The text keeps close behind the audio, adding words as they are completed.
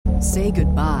Say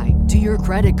goodbye to your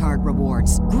credit card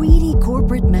rewards. Greedy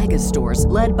corporate mega stores,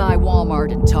 led by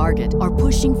Walmart and Target, are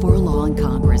pushing for a law in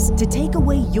Congress to take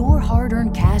away your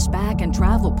hard-earned cash back and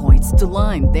travel points to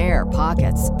line their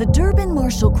pockets. The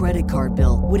Durbin-Marshall credit card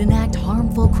bill would enact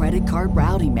harmful credit card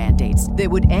routing mandates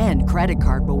that would end credit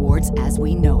card rewards as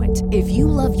we know it. If you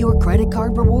love your credit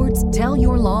card rewards, tell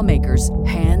your lawmakers,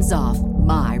 hands off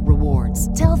my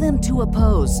rewards. Tell them to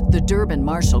oppose the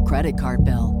Durbin-Marshall credit card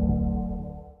bill.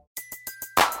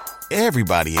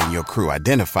 Everybody in your crew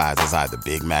identifies as either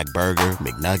Big Mac Burger,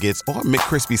 McNuggets, or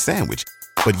McCrispy Sandwich.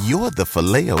 But you're the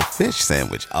Filet-O-Fish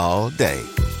Sandwich all day.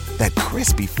 That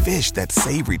crispy fish, that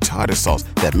savory tartar sauce,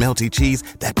 that melty cheese,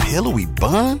 that pillowy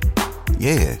bun.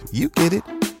 Yeah, you get it.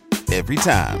 Every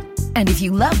time. And if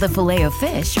you love the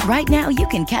Filet-O-Fish, right now you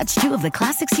can catch two of the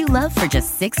classics you love for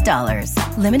just $6.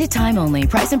 Limited time only.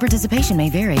 Price and participation may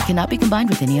vary. Cannot be combined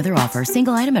with any other offer.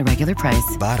 Single item at regular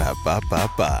price.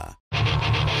 Ba-da-ba-ba-ba.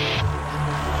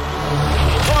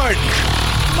 Pardon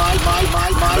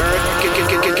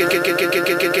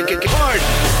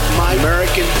my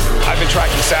American. I've been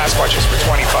tracking Sasquatches for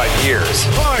 25 years.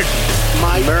 Pardon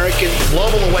my American.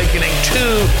 Global awakening to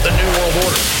the New World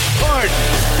Order. Pardon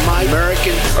my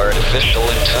American. Artificial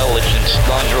intelligence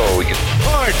android.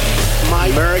 Pardon my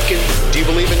American. Do you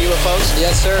believe in UFOs?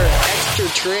 Yes, sir.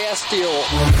 Extraterrestrial.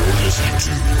 You're listening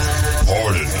to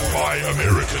Pardon My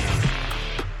American.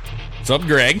 What's up,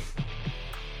 Greg?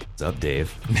 What's up,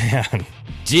 Dave? Man.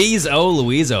 Jeez, oh,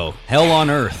 Louiso. Hell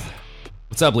on earth.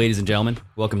 What's up, ladies and gentlemen?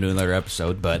 Welcome to another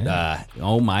episode, but,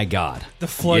 oh my God. The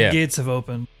floodgates have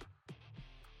opened.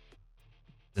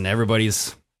 And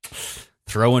everybody's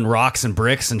throwing rocks and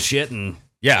bricks and shit and...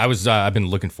 Yeah, I've been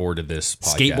looking forward to this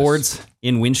podcast. Skateboards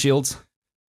in windshields.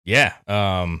 Yeah.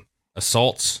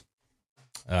 Assaults.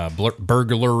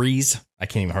 Burglaries. I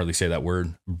can't even hardly say that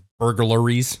word.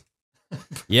 Burglaries.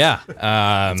 Yeah.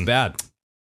 It's bad.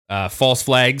 False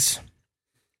flags.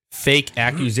 Fake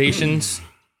accusations.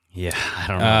 Yeah, I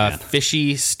don't know.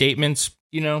 Fishy statements.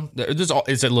 You know,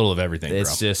 it's a little of everything.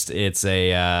 It's bro. It's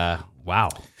a wow.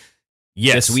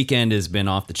 Yes, this weekend has been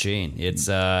off the chain. It's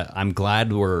I'm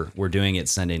glad we're doing it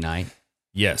Sunday night.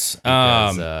 Yes.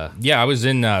 Because, yeah, I was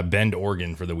in Bend,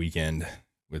 Oregon for the weekend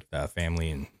with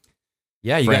family and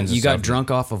you got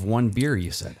drunk off of one beer.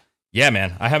 You said. Yeah,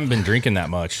 man. I haven't been drinking that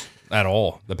much at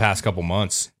all the past couple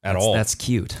months at all. That's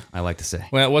cute. I like to say.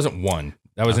 Well, it wasn't one.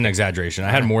 That was an exaggeration. I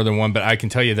had more than one, but I can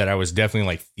tell you that I was definitely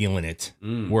like feeling it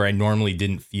where I normally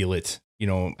didn't feel it. You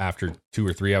know, after 2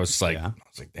 or 3, I was just like,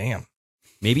 damn.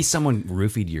 Maybe someone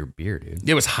roofied your beer, dude.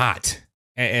 It was hot,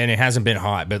 and it hasn't been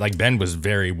hot, but like Bend was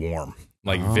very warm,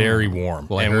 very warm.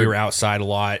 Well, and we were outside a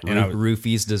lot. And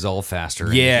roofies dissolve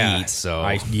faster. Yeah, in heat, so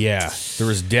there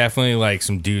was definitely like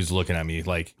some dudes looking at me,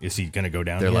 like, is he gonna go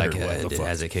down? They're here like, what the fuck?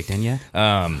 has it kicked in yet?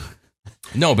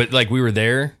 No, but like we were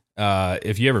there.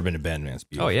 If you ever been to Bend, man, it's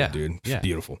beautiful. Oh yeah, dude, yeah.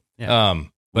 Beautiful. Yeah.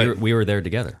 But we were there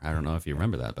together. I don't know if you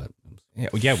remember that, but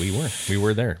yeah, we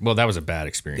were there. Well, that was a bad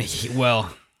experience.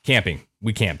 Well, camping.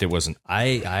 We camped. It wasn't.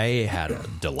 I had a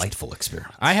delightful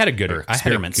experience. I had a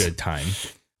good time.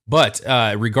 But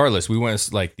regardless, we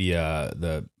went like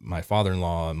my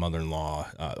father-in-law, mother-in-law,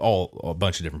 a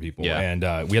bunch of different people, and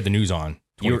we had the news on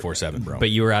 24/7, bro. But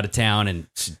you were out of town, and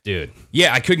dude,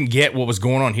 yeah, I couldn't get what was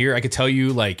going on here. I could tell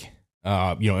you, like,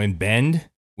 in Bend,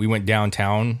 we went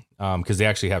downtown because they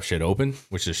actually have shit open,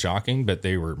 which is shocking, but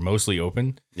they were mostly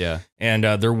open. Yeah, and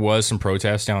there was some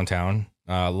protests downtown.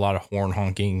 A lot of horn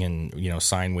honking and,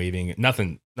 sign waving.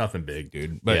 Nothing big,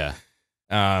 dude. But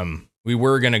we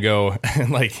were going to go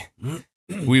and like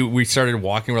we started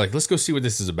walking. We're like, let's go see what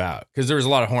this is about. Because there was a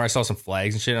lot of horn. I saw some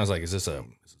flags and shit. And I was like, is this a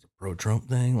pro-Trump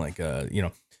thing? Like,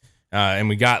 and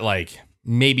we got like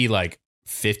maybe like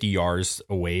 50 yards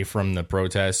away from the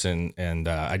protests. And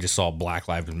I just saw Black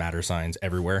Lives Matter signs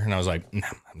everywhere. And I was like, nah,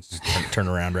 I'm just going to turn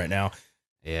around right now.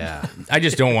 Yeah. I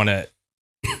just don't want to.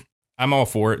 I'm all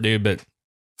for it, dude. But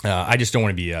I just don't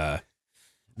want to be. I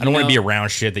don't want to be around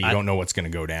shit that you don't know what's going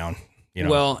to go down. You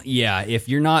know? Well, yeah. If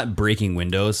you're not breaking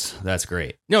windows, that's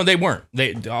great. No, they weren't.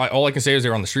 All I can say is they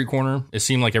were on the street corner. It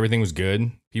seemed like everything was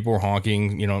good. People were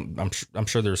honking. I'm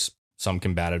sure there's some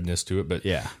combativeness to it, but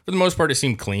yeah, for the most part, it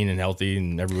seemed clean and healthy,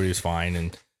 and everybody was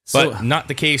fine. But not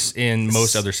the case in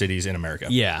most other cities in America.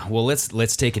 Yeah. Well,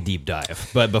 let's take a deep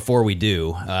dive. But before we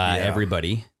do,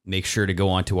 everybody, make sure to go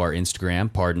onto our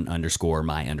Instagram,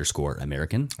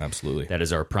 pardon_my_American. Absolutely. That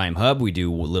is our prime hub. We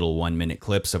do little 1-minute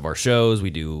clips of our shows. We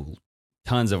do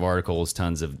tons of articles,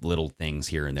 tons of little things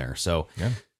here and there. So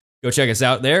go check us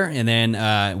out there. And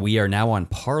then we are now on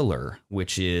Parler,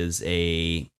 which is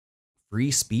a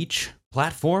free speech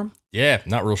platform. Yeah,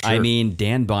 not real sure. I mean,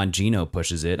 Dan Bongino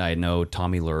pushes it. I know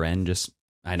Tommy Loren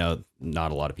I know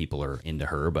not a lot of people are into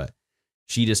her, but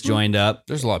she just joined up.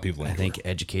 There's a lot of people. I think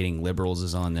Educating Liberals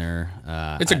is on there.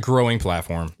 It's a growing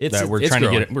platform. We're trying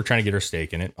to get our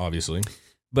stake in it, obviously.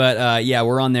 But yeah,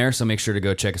 we're on there, so make sure to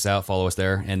go check us out, follow us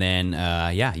there, and then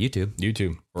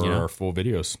YouTube for our full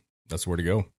videos. That's where to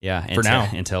go. Yeah,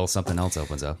 until something else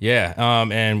opens up. Yeah,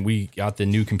 and we got the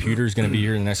new computer's going to be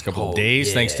here in the next couple of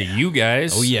days, thanks to you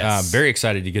guys. Oh yes, very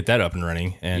excited to get that up and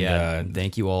running. And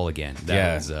thank you all again.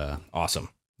 That was awesome,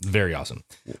 very awesome.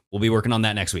 We'll be working on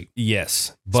that next week.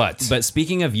 Yes, but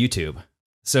speaking of YouTube,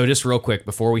 so just real quick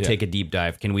before we take a deep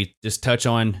dive, can we just touch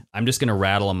on? I'm just going to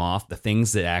rattle them off, the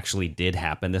things that actually did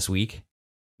happen this week.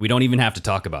 We don't even have to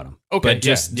talk about them. Okay, but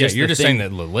you're just saying that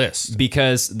the list.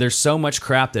 Because there's so much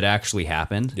crap that actually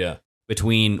happened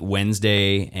between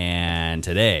Wednesday and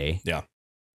today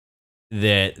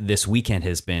that this weekend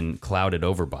has been clouded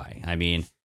over by. I mean,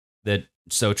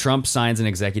 so Trump signs an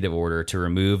executive order to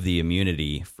remove the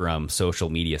immunity from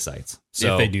social media sites.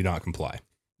 So, if they do not comply.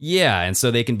 Yeah, and so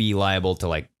they can be liable to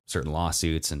like certain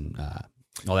lawsuits and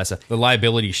all that stuff. The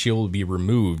liability shield will be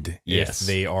removed if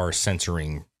they are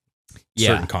censoring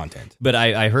certain content. But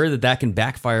I heard that can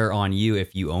backfire on you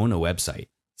if you own a website.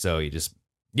 So you just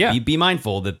be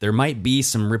mindful that there might be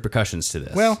some repercussions to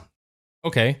this. Well,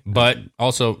 okay, but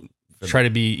also try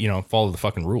to follow the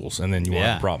fucking rules, and then you won't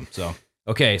have a problem. So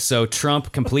okay, so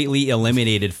Trump completely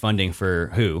eliminated funding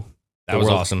for WHO. That was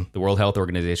awesome. The World Health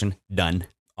Organization. Done.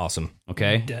 Awesome.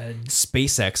 Okay. Dead.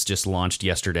 SpaceX just launched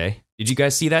yesterday. Did you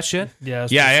guys see that shit? Yeah.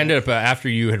 I ended up after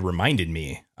you had reminded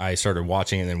me, I started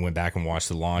watching and then went back and watched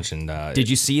the launch. And did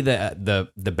you see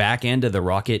the back end of the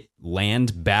rocket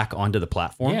land back onto the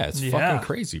platform? Yeah, it's fucking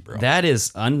crazy, bro. That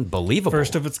is unbelievable.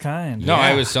 First of its kind. No,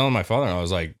 I was telling my father, and I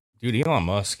was like, dude, Elon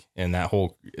Musk and that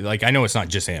whole I know it's not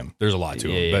just him. There's a lot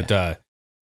to him, but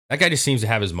that guy just seems to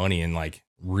have his money in like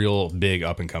real big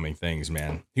up and coming things,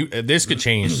 man. This could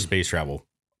change space travel.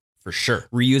 For sure.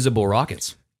 Reusable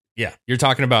rockets. Yeah. You're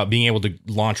talking about being able to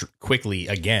launch quickly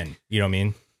again. You know what I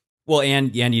mean? Well,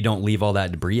 and you don't leave all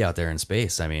that debris out there in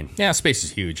space. I mean, yeah, space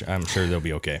is huge. I'm sure they'll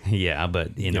be okay. Yeah,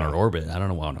 but in our orbit, I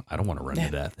don't want to run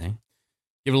into that thing.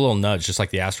 Give it a little nudge, just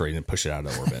like the asteroid, and push it out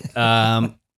of the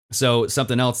orbit. So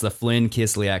something else, the Flynn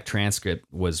Kislyak transcript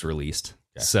was released.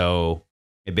 Okay. So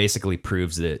it basically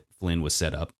proves that Flynn was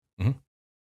set up. Mm-hmm.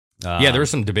 Yeah, there was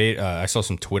some debate. I saw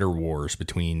some Twitter wars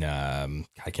between, I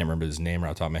can't remember his name right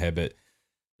off the top of my head, but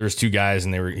there's two guys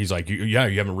and he's like, you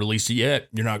haven't released it yet.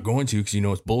 You're not going to because you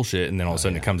know it's bullshit. And then all of a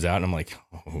sudden it comes out and I'm like,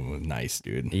 oh, nice,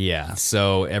 dude. Yeah.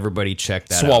 So everybody check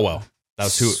that Swalwell. out. That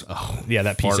was who. Oh, yeah,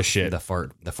 that piece of shit. The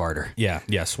farter. Yeah,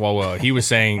 Swalwell. He was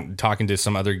talking to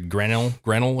some other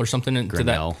Grenell or something.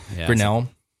 Grinnell. Grinnell.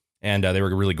 And they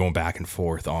were really going back and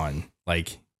forth on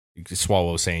like,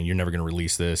 Swalwell was saying, you're never going to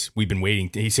release this. We've been waiting.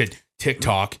 He said,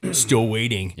 TikTok, still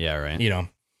waiting. Yeah, right. You know.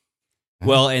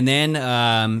 Well, and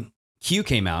then Q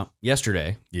came out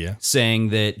yesterday saying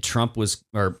that Trump was,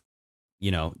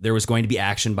 there was going to be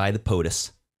action by the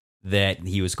POTUS, that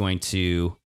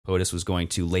POTUS was going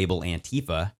to label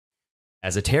Antifa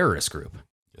as a terrorist group.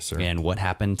 Yes, sir. And what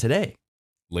happened today?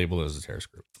 Labeled as a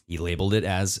terrorist group. He labeled it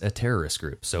as a terrorist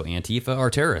group. So Antifa are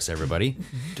terrorists, everybody.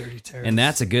 Dirty terrorists. And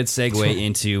that's a good segue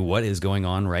into what is going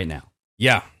on right now.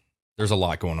 Yeah. There's a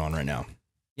lot going on right now.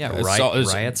 Yeah,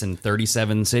 riots in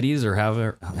 37 cities or how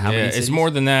many cities? It's more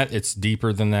than that. It's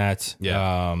deeper than that.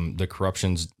 Yeah. The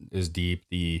corruption is deep.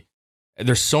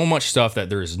 There's so much stuff that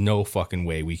there is no fucking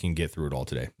way we can get through it all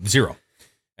today. Zero.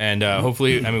 And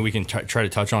hopefully, we can try to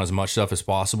touch on as much stuff as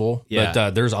possible. Yeah.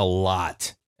 But there's a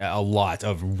lot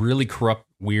of really corrupt,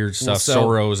 weird stuff,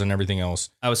 Soros and everything else.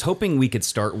 I was hoping we could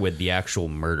start with the actual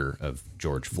murder of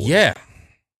George Floyd.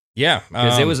 Yeah.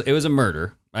 Because it was a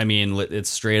murder. I mean, it's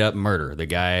straight up murder. The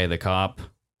guy, the cop.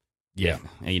 Yeah.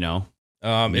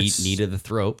 Knee to the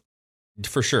throat.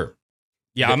 For sure.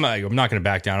 Yeah, I'm not going to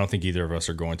back down. I don't think either of us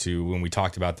are going to. When we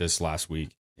talked about this last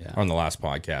week on the last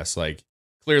podcast, like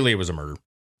clearly it was a murder.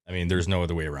 I mean, there's no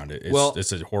other way around it.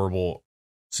 It's a horrible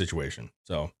situation.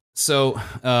 So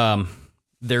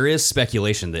there is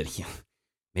speculation that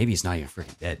maybe he's not even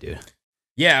freaking dead, dude.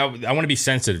 Yeah, I want to be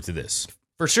sensitive to this.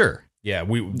 For sure. Yeah,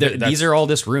 these are all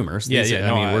just rumors.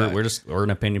 Yeah. We're an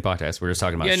opinion podcast. We're just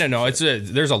talking about. Yeah, no.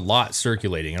 There's a lot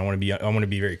circulating. I want to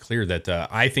be very clear that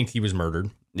I think he was murdered.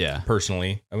 Yeah,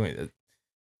 personally. I mean,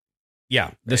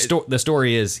 yeah. The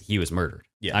story is he was murdered.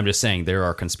 Yeah, I'm just saying there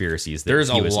are conspiracies. There's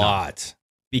a lot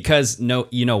because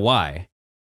you know why?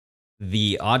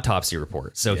 The autopsy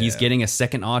report. So he's getting a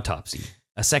second autopsy,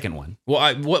 a second one.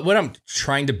 Well, what I'm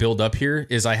trying to build up here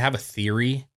is I have a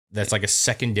theory that's like a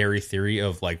secondary theory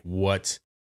of like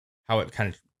how it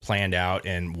kind of planned out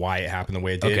and why it happened the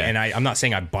way it did. Okay. And I'm not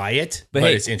saying I buy it, but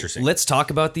hey, it's interesting. Let's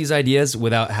talk about these ideas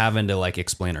without having to like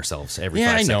explain ourselves every 5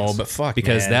 seconds. Yeah, I know, but fuck,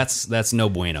 because man. that's no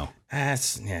bueno.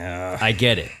 I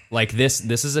get it. Like this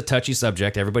is a touchy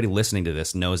subject. Everybody listening to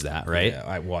this knows that, right?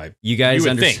 Yeah, you guys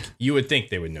you would think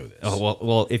they would know this. Oh,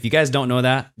 well, if you guys don't know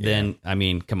that, then I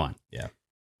mean, come on. Yeah.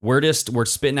 We're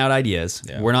spitting out ideas.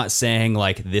 Yeah. We're not saying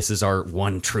like this is our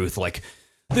one truth, like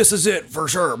this is it for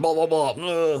sure, blah blah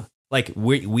blah. Like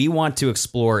we want to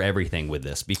explore everything with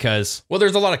this because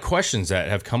there's a lot of questions that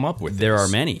have come up with there are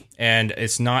many, and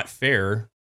it's not fair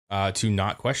to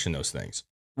not question those things.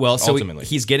 Well, so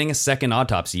he's getting a second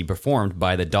autopsy performed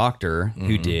by the doctor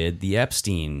who did the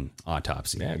Epstein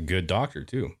autopsy. Yeah, good doctor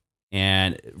too.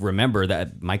 And remember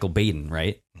that Michael Baden,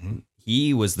 right? Mm-hmm.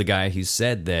 He was the guy who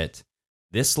said that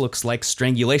this looks like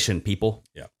strangulation, people.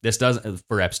 Yeah. This doesn't,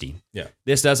 for Epstein. Yeah.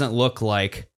 This doesn't look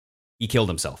like he killed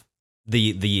himself.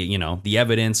 The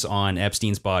evidence on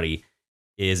Epstein's body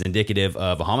is indicative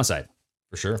of a homicide.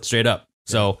 For sure. Straight up.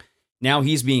 Yeah. So now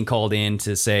he's being called in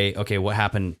to say, okay, what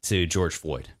happened to George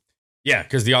Floyd? Yeah,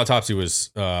 because the autopsy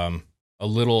was a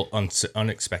little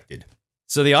unexpected.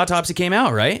 So the autopsy came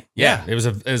out, right? Yeah. It was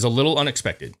a little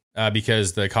unexpected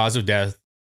because the cause of death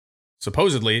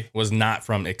supposedly was not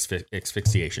from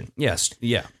asphyxiation. Yes.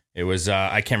 Yeah. It was,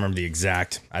 I can't remember the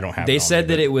exact, I don't have They said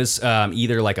that it was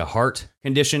either like a heart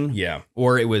condition. Yeah.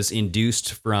 Or it was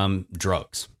induced from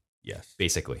drugs. Yes.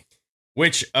 Basically.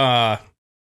 Which could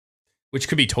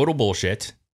be total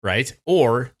bullshit, right?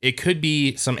 Or it could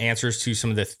be some answers to some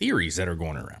of the theories that are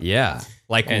going around. Yeah.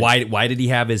 Like why did he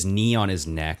have his knee on his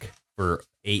neck for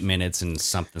 8 minutes and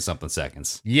something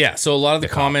seconds? Yeah. So a lot of the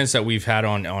comments that we've had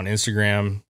on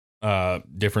Instagram,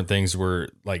 different things were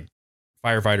like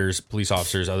firefighters, police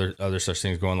officers, other such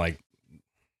things going like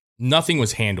nothing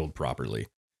was handled properly.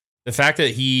 The fact that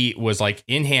he was like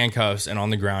in handcuffs and on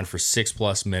the ground for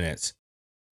 6+ minutes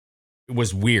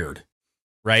was weird,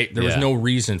 right? There was no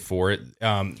reason for it.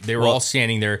 They were all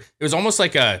standing there. It was almost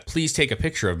like please take a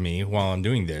picture of me while I'm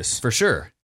doing this. For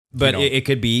sure. But it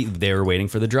could be they were waiting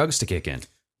for the drugs to kick in.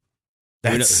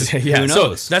 Who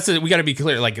knows? So we got to be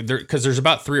clear, like, because there's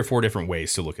about 3 or 4 different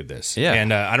ways to look at this. Yeah.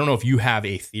 And I don't know if you have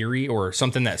a theory or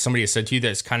something that somebody has said to you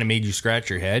that's kind of made you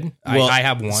scratch your head. Well, I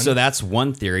have one. So that's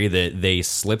one theory, that they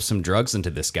slipped some drugs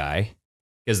into this guy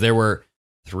because there were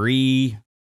 3-4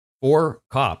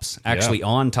 cops actually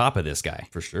on top of this guy.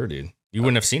 For sure, dude. You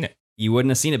wouldn't have seen it. You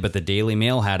wouldn't have seen it, but the Daily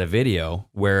Mail had a video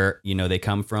where, they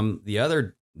come from the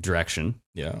other direction.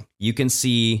 Yeah. You can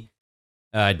see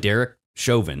Derek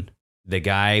Chauvin, the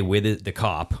guy the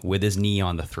cop with his knee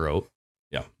on the throat.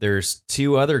 Yeah. There's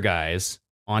 2 other guys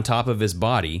on top of his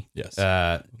body. Yes.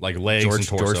 Like legs and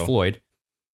torso. George Floyd.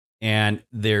 And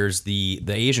there's the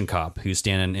Asian cop who's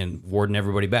standing and warding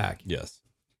everybody back. Yes.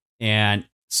 And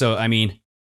so, I mean,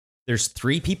 there's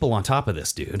 3 people on top of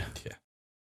this dude. Yeah.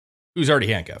 Who's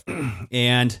already handcuffed.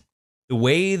 And the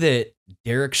way that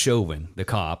Derek Chauvin, the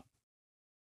cop,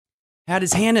 had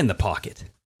his hand in the pocket.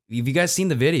 Have you guys seen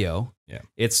the video? Yeah.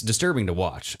 It's disturbing to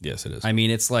watch. Yes, it is. I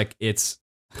mean, it's like, it's...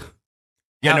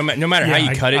 Yeah, no matter how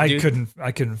you cut it, dude.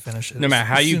 I couldn't finish it. No matter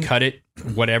how you cut it,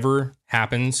 whatever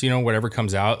happens, whatever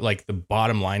comes out, like the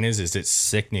bottom line is it's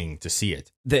sickening to see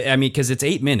it. Because it's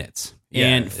 8 minutes. Yeah,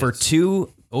 and for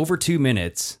over 2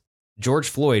 minutes, George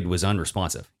Floyd was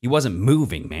unresponsive. He wasn't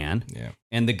moving, man. Yeah.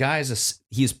 And the guy's,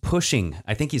 he's pushing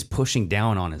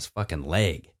down on his fucking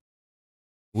leg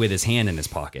with his hand in his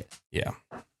pocket. Yeah.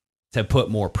 To put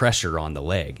more pressure on the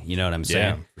leg. You know what I'm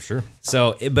saying? Yeah, for sure.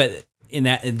 So, but then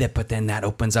that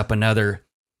opens up another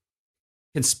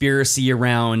conspiracy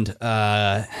around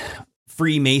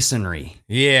Freemasonry.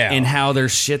 Yeah. And how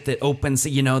there's shit that opens,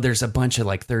 there's a bunch of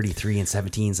like 33 and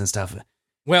 17s and stuff.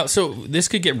 Well, so this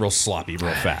could get real sloppy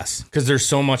real fast because there's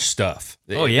so much stuff.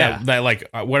 Oh, yeah. That like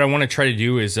what I want to try to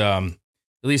do is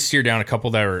at least steer down a couple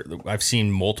that I've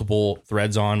seen multiple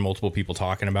threads on, multiple people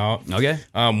talking about. Okay.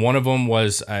 One of them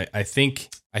was I think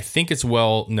it's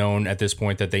well known at this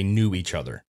point that they knew each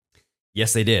other.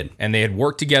 Yes, they did. And they had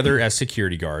worked together as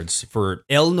security guards for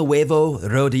El Nuevo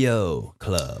Rodeo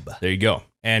Club. There you go.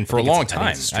 And for a long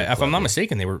time, if I'm not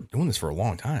mistaken, they were doing this for a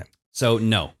long time. So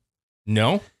no.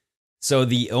 So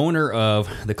the owner of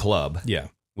the club,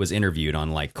 was interviewed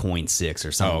on like Coin 6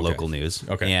 or some local news.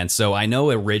 Okay. And so I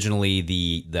know originally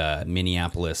the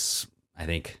Minneapolis, I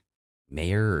think,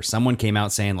 mayor or someone came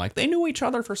out saying like they knew each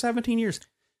other for 17 years.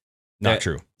 Not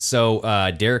true.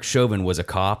 So Derek Chauvin was a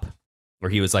cop, or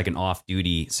he was like an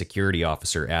off-duty security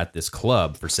officer at this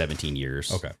club for 17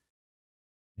 years. Okay.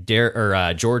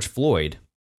 George Floyd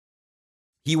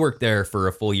He worked there for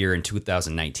a full year in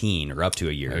 2019 or up to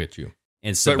a year. I get you.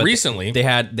 And so, but recently they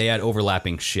had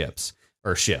overlapping shifts,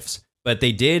 but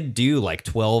they did do like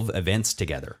 12 events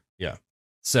together. Yeah.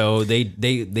 So they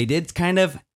did kind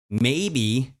of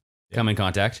maybe come in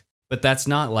contact, but that's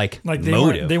not like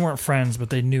motive. They weren't friends, but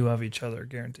they knew of each other,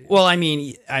 guaranteed. Well, I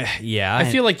mean, I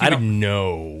feel like you would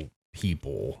know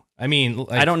people. I mean,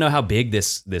 like, I don't know how big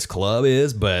this club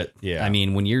is, but yeah. I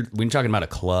mean, when you're talking about a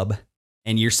club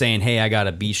and you're saying, hey, I got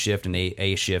a B shift, an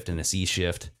A shift, and a C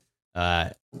shift.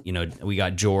 We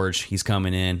got George. He's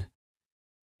coming in,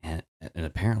 and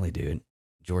apparently, dude,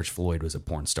 George Floyd was a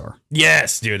porn star.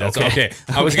 Yes, dude. That's okay.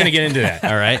 I was gonna get into that.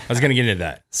 All right, I was gonna get into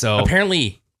that. So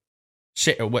apparently,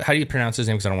 how do you pronounce his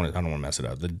name? Because I don't want to mess it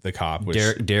up. The cop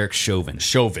was Derek Chauvin.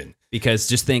 Chauvin. Because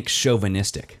just think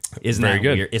chauvinistic. Isn't Very that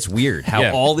good? Weird? It's weird how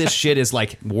all this shit is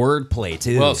like wordplay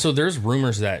too. Well, so there's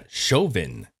rumors that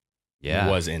Chauvin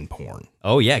was in porn.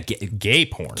 Oh yeah, gay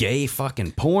porn. Gay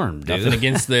fucking porn, dude. Nothing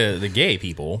against the gay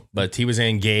people, but he was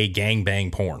in gay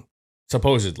gangbang porn,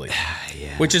 supposedly.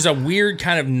 Yeah. Which is a weird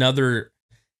kind of another.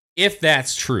 If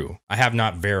that's true, I have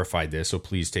not verified this, so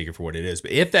please take it for what it is.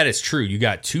 But if that is true, you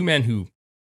got two men who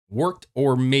worked,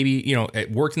 or maybe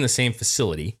worked in the same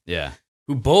facility. Yeah.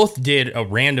 Who both did a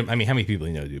random. I mean, how many people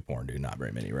do porn, dude? Not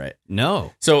very many, right?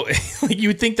 No. So you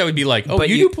would think that would be like, oh, but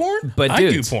you do porn? But I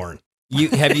do porn.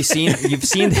 You've seen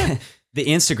the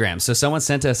Instagram. So someone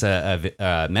sent us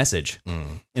a message,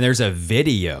 and there's a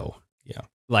video. Yeah.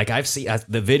 Like I've seen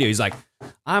the video. He's like,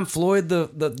 I'm Floyd,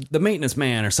 the maintenance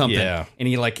man or something. Yeah. And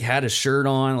he like had a shirt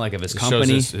on, like of his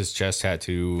company. Shows his chest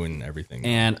tattoo and everything.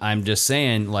 And I'm just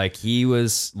saying, like, he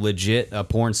was legit a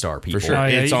porn star, people. For sure. Oh,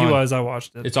 yeah, he was. I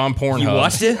watched it. It's on Pornhub. You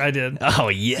watched it? I did. Oh,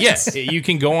 yes. Yes. You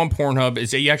can go on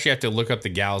Pornhub. You actually have to look up the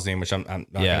gal's name, which I'm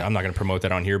not going to promote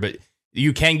that on here, but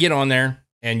you can get on there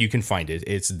and you can find it.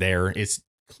 It's there. It's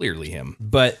clearly him.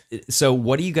 But so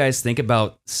what do you guys think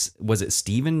about, was it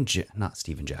not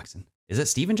Steven Jackson? Is it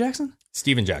Steven Jackson?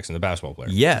 Steven Jackson, the basketball player.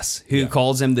 Yes, who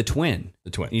calls him the twin. The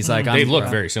twin. He's like, they look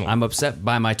very similar. I'm upset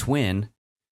by my twin,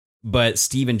 but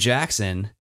Steven Jackson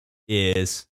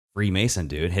is Freemason,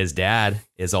 dude. His dad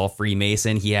is all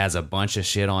Freemason. He has a bunch of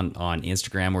shit on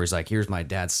Instagram where he's like, here's my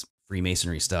dad's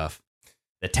Freemasonry stuff.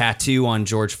 The tattoo on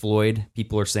George Floyd,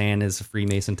 people are saying is a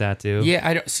Freemason tattoo. Yeah,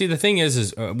 I don't see. The thing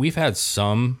is we've had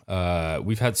some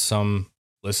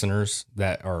listeners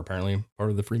that are apparently part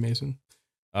of the Freemason.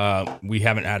 We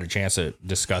haven't had a chance to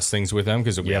discuss things with them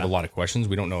because we have a lot of questions.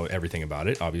 We don't know everything about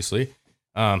it, obviously.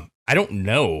 I don't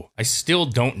know. I still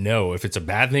don't know if it's a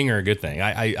bad thing or a good thing.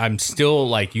 I'm still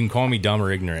like, you can call me dumb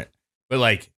or ignorant, but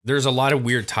like, there's a lot of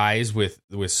weird ties with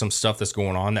some stuff that's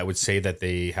going on that would say that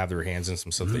they have their hands in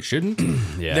some stuff they shouldn't.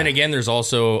 Yeah. Then again, there's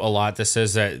also a lot that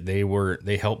says that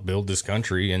they helped build this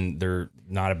country and they're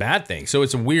not a bad thing. So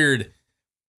it's a weird.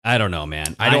 I don't know,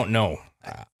 man. I don't know.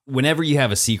 Whenever you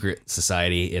have a secret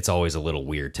society, it's always a little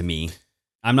weird to me.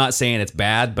 I'm not saying it's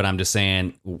bad, but I'm just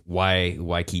saying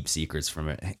why keep secrets from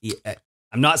it?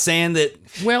 I'm not saying that.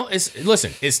 Well,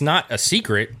 it's not a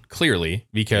secret, clearly,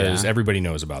 because everybody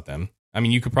knows about them. I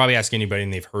mean, you could probably ask anybody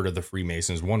and they've heard of the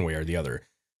Freemasons one way or the other.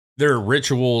 Their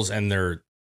rituals and their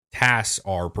tasks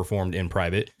are performed in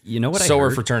private. You know what? So are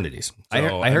fraternities.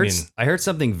 So, I heard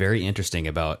something very interesting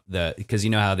about because you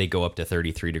know how they go up to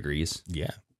 33 degrees.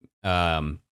 Yeah.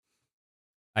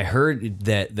 I heard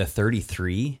that the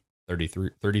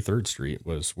 33rd Street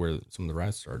was where some of the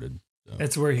riots started. So.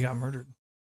 It's where he got murdered.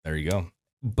 There you go.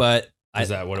 But is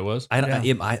that what it was? I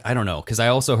don't know, because I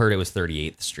also heard it was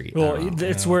 38th Street. Well,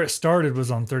 it's where it started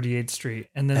was on 38th Street,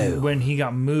 and then when he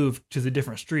got moved to the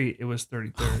different street, it was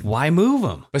 33rd. Why move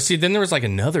him? But see, then there was like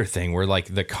another thing where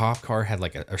like the cop car had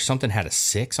or something had a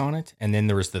 6 on it, and then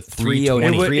there was the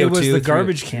 320. It was the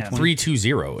garbage can.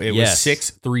 320. It was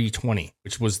 6/3/20,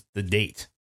 which was the date.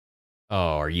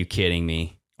 Oh, are you kidding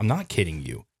me? I'm not kidding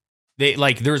you. They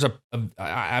there's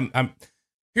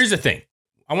here's the thing.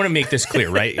 I want to make this clear,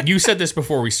 right? You said this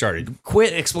before we started.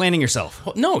 Quit explaining yourself.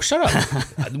 No, shut up.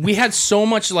 We had so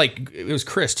much, it was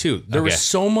Chris too. There was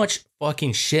so much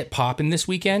fucking shit popping this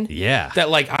weekend. Yeah. That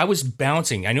I was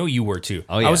bouncing. I know you were too.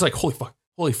 Oh, yeah. I was like, holy fuck.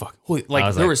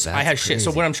 I had shit.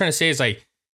 So what I'm trying to say is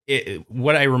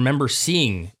what I remember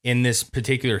seeing in this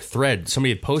particular thread,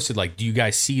 somebody had posted, do you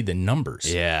guys see the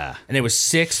numbers? Yeah. And it was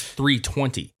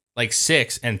 6/3/20,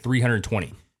 6 and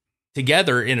 320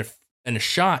 together in a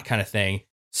shot kind of thing.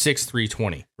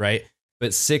 6/3/20, right?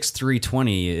 But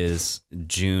 6/3/20 is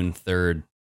June 3rd,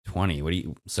 20. What are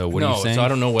you saying? So I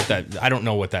don't know what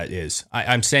that is.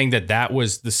 I'm saying that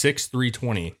was the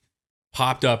 6/3/20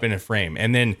 popped up in a frame,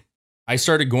 and then I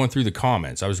started going through the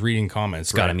comments. I was reading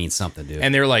comments. It's got to mean something, dude.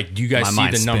 And they're like, "Do you guys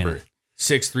see the number?"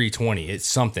 6-3-20. It's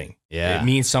something. Yeah. It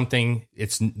means something.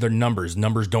 It's their numbers.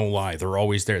 Numbers don't lie. They're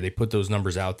always there. They put those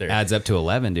numbers out there. Adds up to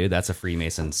 11, dude. That's a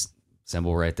Freemason's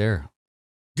symbol right there.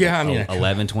 Yeah, I mean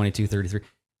 11, 22, 33.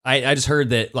 I just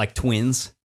heard that like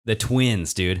the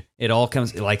twins, dude. It all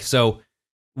comes like so.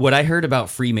 What I heard about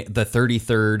the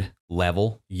 33rd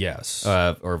level, yes,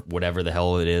 or whatever the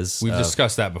hell it is. We've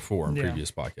discussed that before in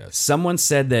previous podcasts. Someone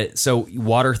said that so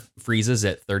water freezes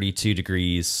at 32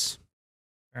 degrees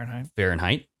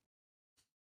Fahrenheit.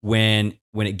 When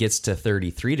it gets to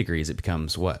 33 degrees, it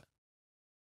becomes what?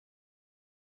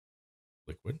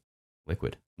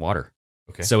 Liquid water.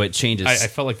 Okay. So it changes. I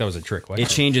felt like that was a trick. It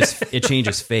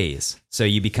changes phase. So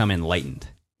you become enlightened.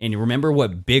 And you remember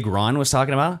what Big Ron was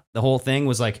talking about? The whole thing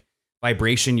was like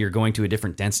vibration. You're going to a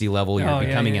different density level. You're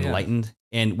becoming enlightened.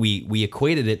 And we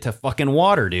equated it to fucking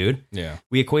water, dude. Yeah.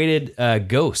 We equated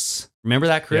ghosts. Remember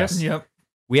that, Chris? Yes. Yep.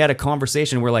 We had a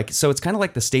conversation where like, so it's kind of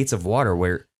like the states of water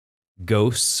where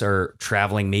ghosts are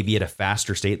traveling maybe at a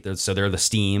faster state. So they're the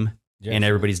steam and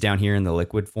everybody's down here in the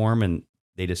liquid form and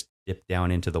they just dip down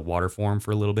into the water form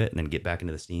for a little bit and then get back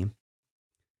into the steam.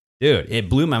 Dude, it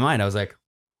blew my mind. I was like,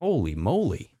 holy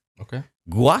moly. Okay.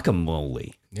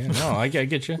 Guacamole. Yeah, no, I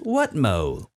get you. What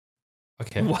mo?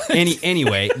 Okay. What?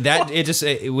 Anyway,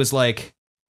 it was like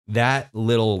that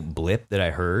little blip that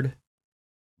I heard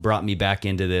brought me back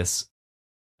into this.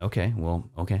 Okay.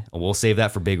 We'll save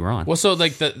that for Big Ron. Well, so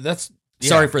like that's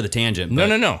sorry for the tangent.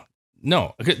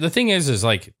 No. The thing is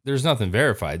like there's nothing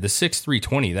verified. The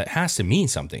 6-3-20 that has to mean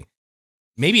something.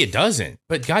 Maybe it doesn't,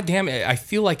 but goddamn it, I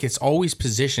feel like it's always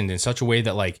positioned in such a way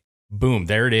that like, boom,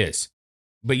 there it is.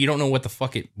 But you don't know what the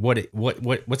fuck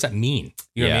what's that mean?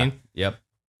 You know what I mean? Yep.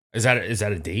 Is that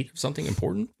a date of something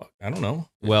important? I don't know.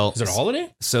 Well, is it a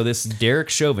holiday? So this Derek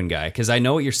Chauvin guy, because I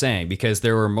know what you're saying, because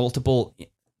there were multiple.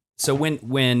 So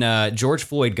when George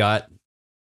Floyd got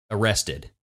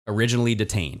arrested, originally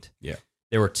detained,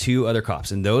 there were two other cops,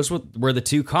 and those were the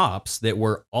two cops that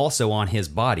were also on his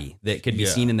body that could be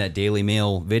seen in that Daily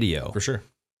Mail video. For sure.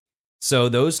 So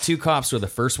those two cops were the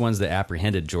first ones that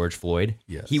apprehended George Floyd.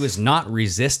 Yes. He was not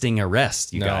resisting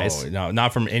arrest, guys. No,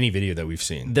 not from any video that we've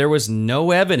seen. There was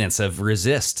no evidence of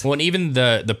resist. Well, and even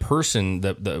the person,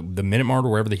 the Minute Mart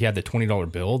or wherever that he had the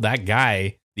 $20 bill, that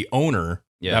guy, the owner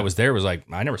that was there was like,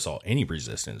 I never saw any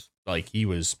resistance. Like there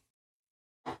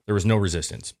was no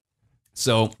resistance.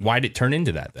 So why did it turn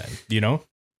into that then? You know?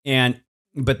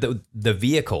 But the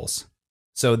vehicles.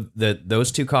 So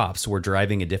those two cops were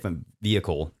driving a different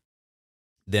vehicle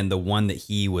than the one that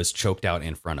he was choked out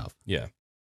in front of. Yeah.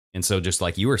 And so just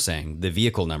like you were saying, the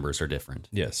vehicle numbers are different.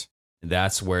 Yes.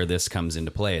 That's where this comes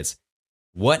into play. It's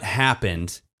what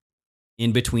happened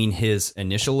in between his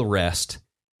initial arrest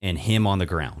and him on the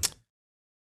ground.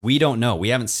 We don't know. We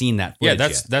haven't seen that footage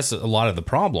yet. That's a lot of the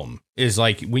problem is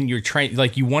like when you're trying,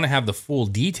 like you want to have the full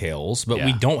details, but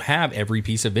we don't have every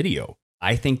piece of video.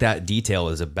 I think that detail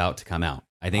is about to come out.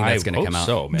 I think that's going to come out.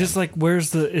 So, man. Just like,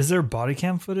 is there body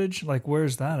cam footage? Like,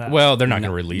 where's that at? Well, they're not going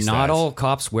to release that. Not all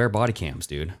cops wear body cams,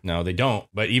 dude. No, they don't.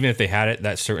 But even if they had it,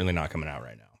 that's certainly not coming out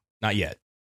right now. Not yet.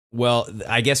 Well,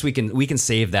 I guess we can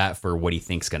save that for what he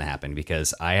thinks going to happen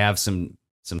because I have some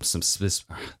suspicions,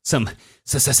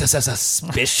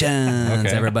 okay.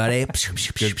 Everybody.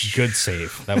 Good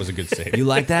save. That was a good save. You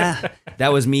like that?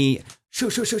 That was me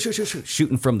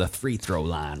shooting from the free throw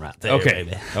line right there. Okay.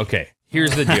 Baby. Okay.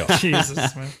 Here's the deal.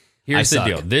 Jesus, man. Here's the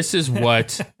deal. This is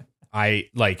what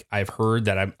I've heard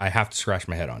that I have to scratch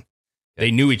my head on.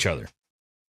 They knew each other.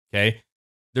 Okay.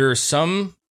 There is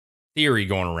some theory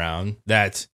going around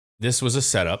that this was a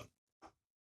setup.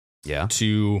 Yeah.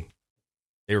 They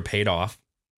were paid off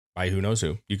by who knows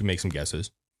who. You can make some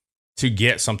guesses to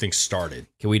get something started.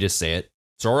 Can we just say it?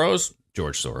 Soros,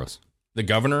 George Soros, the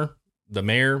governor, the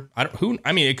mayor.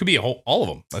 It could be all of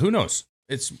them, but who knows?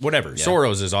 It's whatever. Yeah.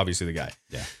 Soros is obviously the guy.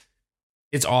 Yeah.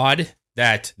 It's odd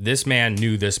that this man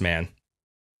knew this man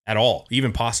at all,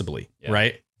 even possibly,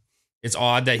 right? It's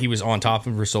odd that he was on top of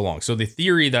him for so long. So the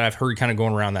theory that I've heard kind of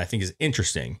going around that I think is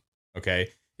interesting, okay,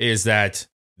 is that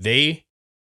they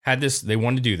had this, they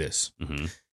wanted to do this. Mm-hmm.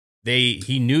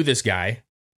 He knew this guy,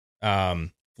 Floyd,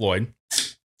 and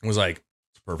was like,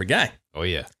 it's a perfect guy. Oh,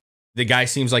 yeah. The guy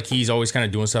seems like he's always kind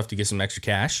of doing stuff to get some extra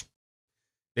cash.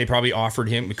 They probably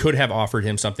could have offered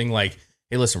him something like,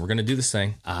 hey, listen, we're going to do this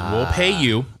thing. We'll pay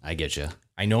you. I get you.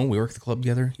 I know we work at the club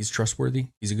together. He's trustworthy.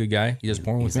 He's a good guy. He does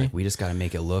porn with me. We just got to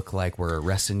make it look like we're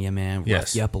arresting you, man.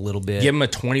 Rough you up a little bit. Give him a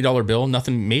 $20 bill.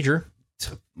 Nothing major.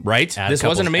 Right? This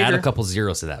wasn't a major. Add a couple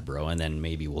zeros to that, bro, and then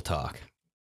maybe we'll talk.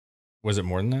 Was it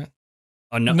more than that?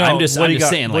 Oh, no, I'm just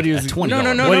saying, like, $20.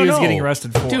 No. What he was getting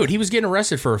arrested for. Dude, he was getting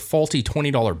arrested for a faulty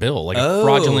 $20 bill, like a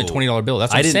fraudulent $20 bill.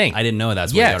 That's what I'm saying. I didn't know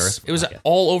that's what he got arrested for. It was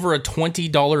all over a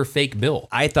 $20 fake bill.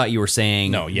 I thought you were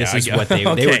saying this is what they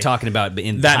were talking about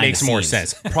in that makes more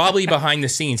sense. Probably behind the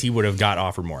scenes, he would have got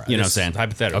offered more. You know what I'm saying?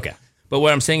 Hypothetical. Okay. But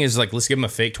what I'm saying is, like, let's give him a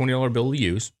fake $20 bill to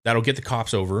use. That'll get the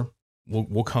cops over.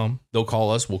 We'll come. They'll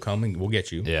call us. We'll come and we'll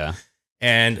get you. Yeah.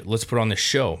 And let's put on this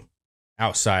show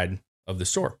outside of the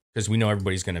store because we know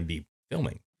everybody's going to be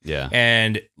filming. Yeah.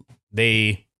 And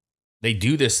they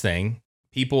do this thing.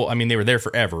 People, I mean, they were there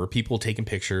forever. People taking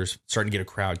pictures, starting to get a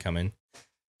crowd coming.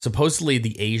 Supposedly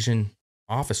the Asian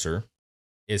officer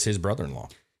is his brother-in-law.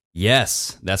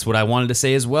 Yes, that's what I wanted to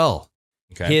say as well.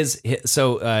 Okay.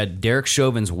 So Derek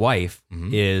Chauvin's wife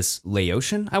is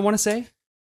Laotian, I want to say.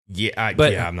 Yeah,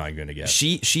 I'm not going to guess.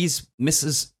 She's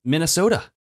Mrs. Minnesota.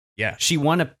 Yeah. She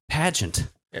won a pageant.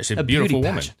 Yeah, she's a beautiful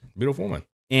woman. Beautiful woman.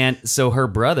 And so her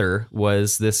brother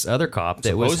was this other cop that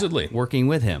supposedly was working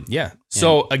with him. Yeah.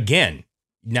 So again,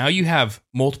 now you have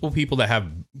multiple people that have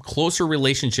closer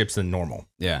relationships than normal.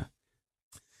 Yeah.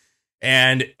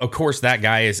 And of course, that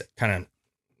guy is kind of.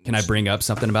 Can I bring up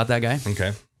something about that guy?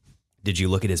 Okay. Did you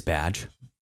look at his badge?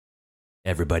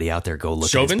 Everybody out there, go look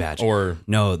Chauvin at his badge. Or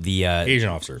no, the Asian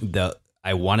officer.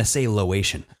 I want to say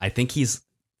Laotian. I think he's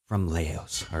from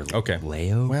Laos. Or okay.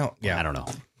 Lao? Well, yeah. I don't know.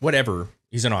 Whatever.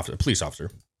 He's a police officer.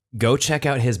 Go check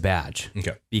out his badge.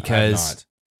 Okay. Because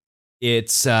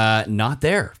it's not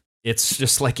there. It's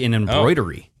just like an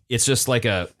embroidery. It's just like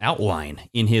a outline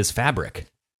in his fabric.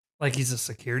 Like he's a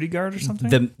security guard or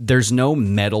something? There's no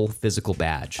metal physical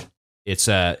badge. It's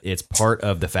part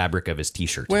of the fabric of his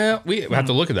T-shirt. Well, we have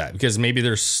to look at that because maybe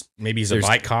he's a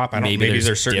bike cop. Maybe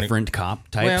there's certain different cop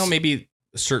types. Well, maybe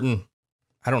certain.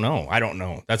 I don't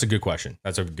know. That's a good question.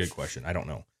 I don't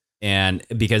know. And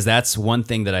because that's one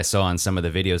thing that I saw on some of the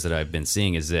videos that I've been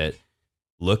seeing is that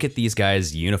look at these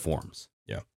guys' uniforms.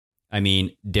 Yeah. I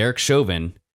mean, Derek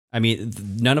Chauvin. I mean,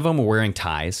 none of them were wearing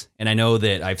ties, and I know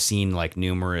that I've seen like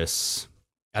numerous.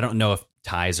 I don't know if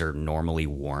ties are normally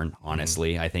worn,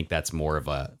 honestly. I think that's more of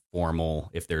a formal,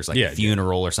 if there's like a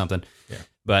funeral or something. Yeah.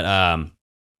 But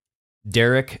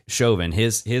Derek Chauvin,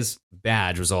 his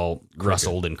badge was all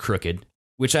rustled and crooked,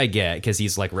 which I get because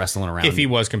he's like wrestling around. If he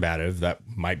was combative, that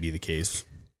might be the case.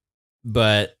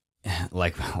 But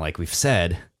like we've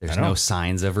said, there's no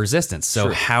signs of resistance.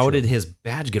 So how did his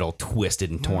badge get all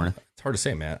twisted and torn? It's hard to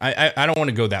say, man. I don't want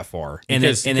to go that far. And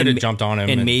then could have jumped on him.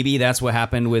 And maybe that's what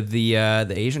happened with the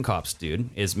Asian cops, dude.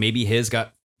 Is maybe his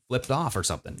got flipped off or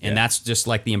something. And that's just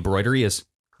like the embroidery is.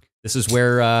 This is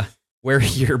where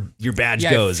your badge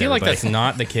goes. I feel like that's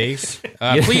not the case.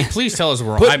 Please tell us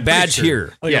we're wrong. Put badge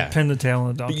here. Like a pin the tail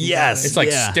on a donkey. Yes. It's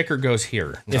like sticker goes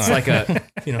here. It's like a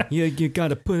you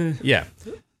gotta put it. Yeah.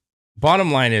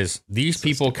 Bottom line is these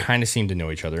people kind of seem to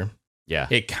know each other. Yeah.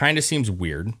 It kind of seems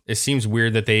weird. It seems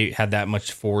weird that they had that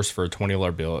much force for a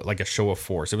 $20 bill, like a show of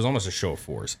force. It was almost a show of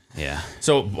force. Yeah.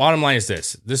 So bottom line is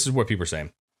this. This is what people are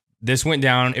saying. This went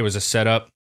down. It was a setup.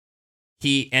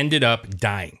 He ended up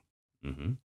dying.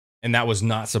 Mm-hmm. And that was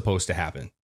not supposed to happen.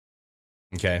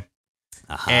 Okay.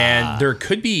 Uh-huh. And there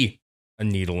could be a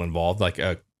needle involved, like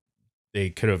they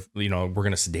could have, we're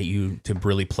going to sedate you to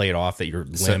really play it off that you're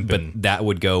limp. But that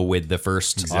would go with the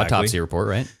first autopsy report,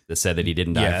 right? That said that he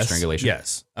didn't die of strangulation.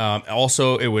 Yes.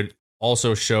 Also, it would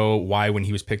also show why when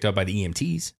he was picked up by the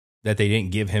EMTs that they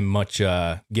didn't give him much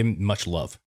love. You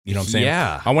know what I'm saying?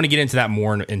 Yeah. I want to get into that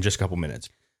more in just a couple minutes.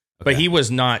 Okay. But he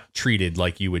was not treated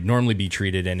like you would normally be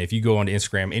treated. And if you go onto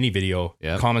Instagram, any video,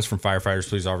 comments from firefighters,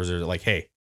 police officers are like, hey,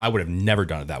 I would have never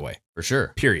done it that way. For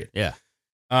sure. Period. Yeah.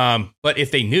 But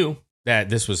if they knew that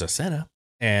this was a setup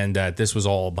and that this was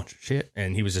all a bunch of shit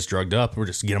and he was just drugged up, we're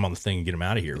just get him on the thing and get him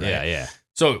out of here. Right? Yeah.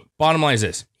 So bottom line is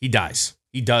this. He dies.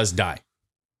 He does die.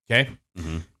 Okay.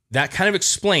 Mm-hmm. That kind of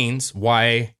explains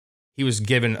why he was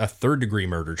given a 3rd-degree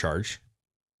murder charge,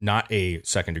 not a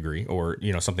 2nd degree or,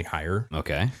 something higher.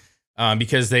 Okay.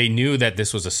 Because they knew that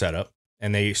this was a setup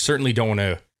and they certainly don't want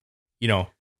to,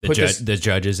 the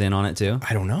judge is in on it too.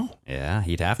 I don't know. Yeah,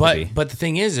 he'd have to be. But the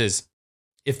thing is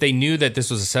if they knew that this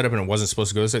was a setup and it wasn't supposed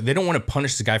to go, they don't want to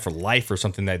punish the guy for life or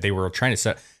something that they were trying to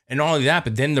set. And not only that,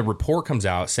 but then the report comes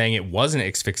out saying it wasn't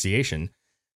asphyxiation,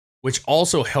 which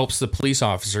also helps the police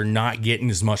officer not get in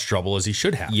as much trouble as he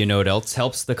should have. You know what else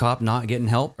helps the cop not get in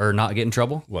help or not get in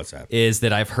trouble? What's that? Is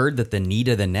that I've heard that the knee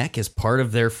to the neck is part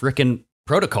of their freaking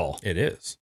protocol. It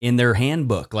is. In their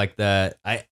handbook. Like tell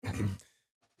me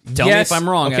if I'm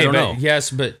wrong. Okay, I don't know.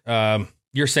 Yes, but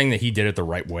you're saying that he did it the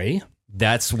right way?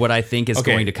 That's what I think is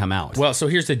going to come out. Well, so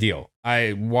here's the deal.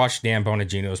 I watched Dan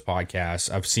Bonagino's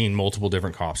podcast. I've seen multiple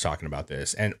different cops talking about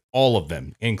this, and all of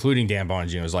them, including Dan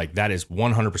Bonagino, is like, that is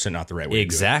 100% not the right way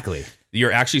to do it.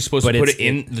 You're actually supposed to put it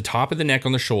in the top of the neck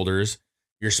on the shoulders.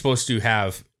 You're supposed to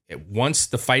have, once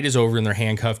the fight is over and they're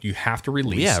handcuffed, you have to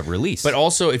release. Yeah, release. But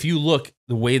also, if you look,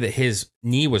 the way that his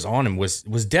knee was on him was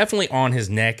definitely on his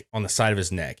neck, on the side of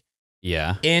his neck.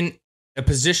 Yeah. In a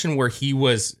position where he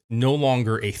was no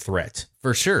longer a threat.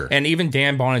 For sure. And even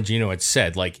Dan Bonagino had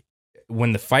said, like,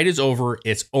 when the fight is over,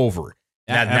 it's over.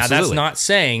 Now that's not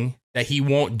saying that he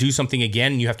won't do something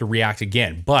again and you have to react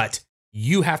again, but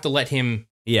you have to let him.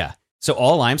 Yeah. So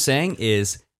all I'm saying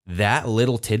is that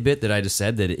little tidbit that I just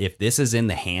said, that if this is in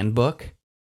the handbook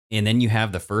and then you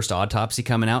have the first autopsy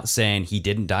coming out saying he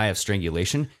didn't die of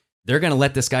strangulation, they're going to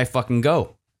let this guy fucking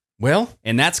go. Well,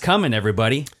 and that's coming,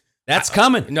 everybody. That's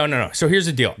coming. No. So here's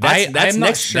the deal. That's I'm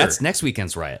not sure. That's next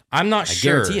weekend's riot. I'm not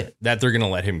sure guarantee it. that they're going to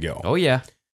let him go. Oh, yeah.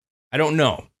 I don't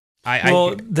know.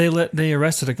 They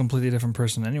arrested a completely different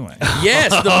person anyway.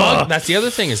 Yes, that's the other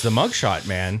thing is the mugshot,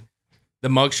 man. The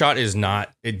mugshot is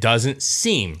not. It doesn't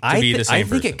seem to be the same. I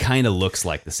think it kind of looks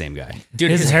like the same guy.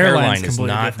 Dude, his hairline is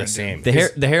not the same.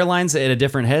 The hairline's at a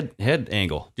different head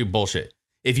angle. Dude, bullshit.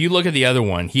 If you look at the other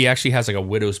one, he actually has like a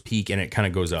widow's peak and it kind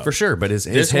of goes up. For sure, but his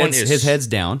head's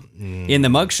down. In the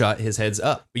mugshot, his head's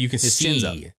up. But you can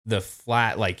see the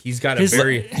flat, like he's got his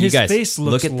face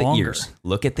looks look at longer. the ears.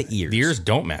 Look at the ears. The ears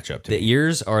don't match up to the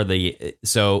ears are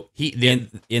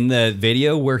in the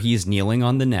video where he's kneeling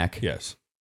on the neck. Yes.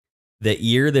 The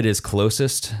ear that is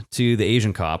closest to the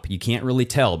Asian cop, you can't really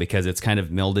tell because it's kind of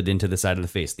melded into the side of the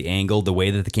face. The angle, the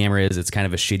way that the camera is, it's kind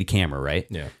of a shitty camera, right?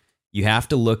 Yeah. You have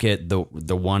to look at the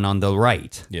one on the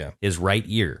right, his right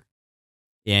ear.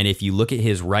 And if you look at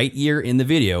his right ear in the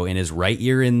video and his right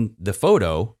ear in the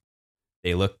photo,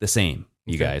 they look the same,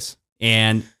 you guys.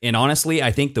 And honestly,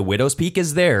 I think the widow's peak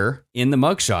is there in the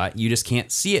mugshot. You just can't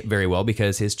see it very well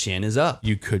because his chin is up.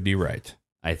 You could be right.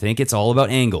 I think it's all about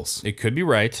angles. It could be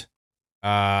right.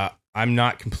 I'm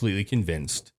not completely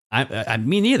convinced. I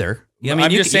mean, neither. I mean,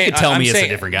 I'm just saying, you could tell me it's a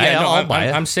different guy. I'll buy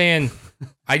it. I'm saying,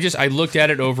 I looked at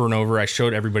it over and over. I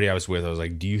showed everybody I was with. I was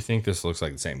like, do you think this looks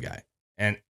like the same guy?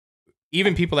 And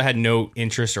even people that had no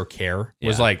interest or care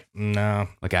was like, no.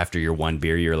 Like after your one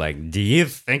beer, you're like, do you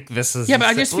think this is? Yeah, but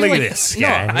I just feel like this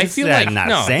guy. No, I feel like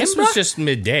no. This was just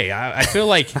midday. I feel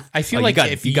like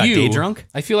if you got day drunk.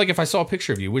 I feel like if I saw a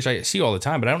picture of you, which I see all the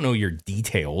time, but I don't know your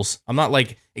details. I'm not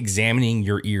like examining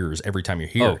your ears every time you're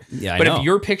here. Oh, yeah, but I know. if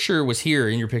your picture was here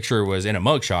and your picture was in a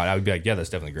mugshot, I would be like, yeah, that's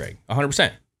definitely Greg,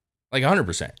 100%, like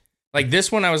 100%. Like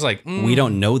this one, I was like, we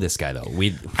don't know this guy though.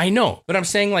 I know, but I'm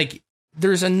saying like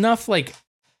there's enough like.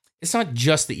 It's not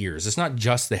just the ears. It's not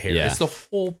just the hair. Yeah. It's the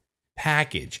whole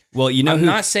package. Well, you know, I'm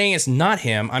not saying it's not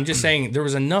him. I'm just saying there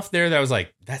was enough there that I was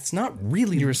like, that's not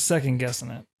really. You were second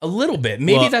guessing it a little bit.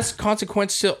 Maybe that's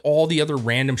consequence to all the other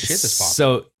random shit that's popping.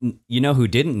 So you know who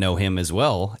didn't know him as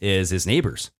well is his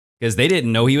neighbors because they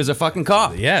didn't know he was a fucking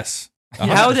cop. Yes.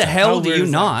 How the hell do you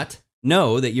not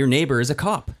know that your neighbor is a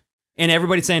cop? And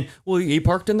everybody's saying, well, he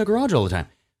parked in the garage all the time.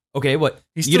 Okay, what?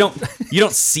 You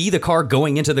don't see the car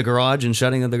going into the garage and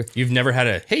shutting the. You've never had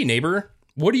a hey neighbor,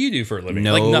 what do you do for a living?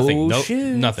 No, like nothing. No,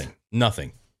 shit.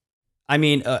 Nothing. I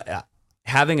mean,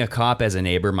 having a cop as a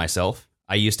neighbor myself,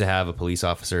 I used to have a police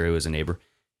officer who was a neighbor.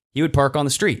 He would park on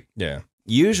the street. Yeah.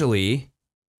 Usually,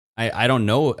 I don't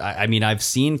know. I mean, I've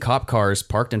seen cop cars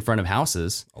parked in front of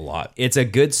houses a lot. It's a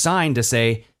good sign to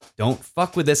say, "Don't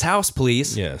fuck with this house,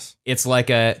 please." Yes. It's like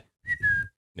a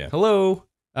hello.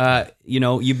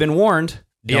 You've been warned.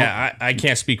 Yeah, I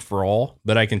can't speak for all,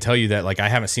 but I can tell you that like I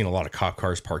haven't seen a lot of cop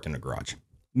cars parked in a garage.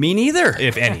 Me neither.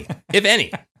 If any. If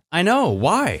any. I know.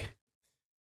 Why?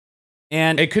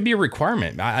 And it could be a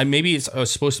requirement. Maybe it's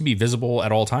supposed to be visible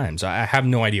at all times. I have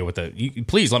no idea what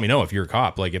please let me know if you're a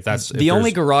cop. Like if that's the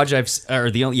only garage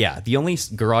the only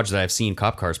garage that I've seen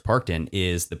cop cars parked in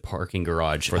is the parking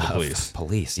garage for the police.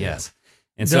 Police, yes.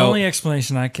 And the only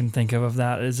explanation I can think of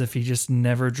that is if he just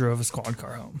never drove a squad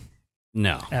car home.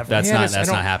 No, ever. That's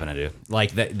not happening, dude.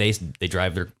 Like they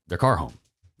drive their car home.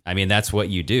 I mean, that's what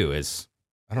you do. Is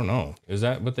I don't know. Is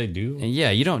that what they do? Yeah,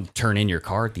 you don't turn in your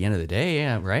car at the end of the day,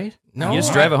 yeah, right? No, you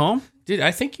just drive it home. Dude,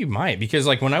 I think you might because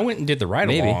like when I went and did the ride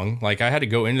along, like I had to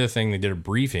go into the thing. They did a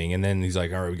briefing, and then he's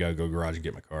like, "All right, we gotta go garage and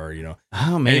get my car." You know,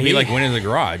 oh man, and he like went into the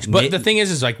garage. But the thing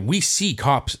is like we see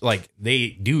cops like they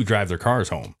do drive their cars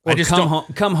home. Or I just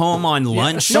come home on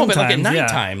lunch. No, but like at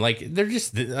nighttime, like they're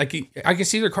just like I can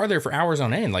see their car there for hours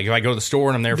on end. Like if I go to the store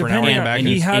and I'm there for an hour and back, and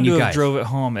he had to have drove it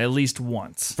home at least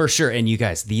once for sure. And you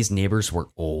guys, these neighbors were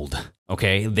old.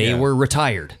 Okay, they were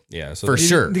retired. Yeah, so for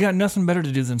sure. They got nothing better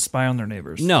to do than spy on their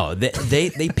neighbors. No,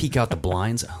 they peek out the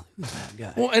blinds. Oh, who's that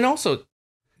guy? Well, and also,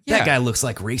 that guy looks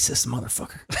like racist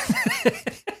motherfucker.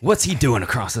 What's he doing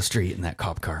across the street in that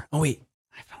cop car? Oh wait,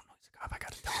 I found noise cop. I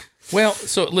got to tell him. Well,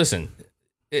 so listen,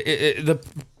 the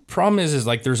problem is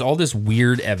like there's all this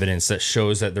weird evidence that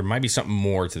shows that there might be something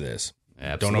more to this.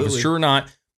 Absolutely. Don't know if it's true or not.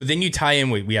 But then you tie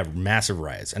in, we have massive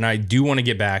riots. And I do want to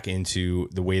get back into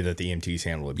the way that the EMTs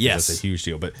handle it, because that's a huge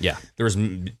deal. But yeah,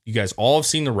 you guys all have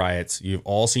seen the riots. You've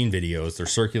all seen videos. They're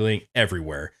circulating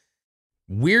everywhere.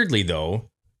 Weirdly,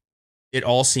 though, it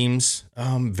all seems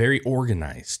very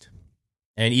organized.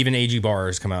 And even AG Barr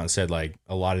has come out and said, like,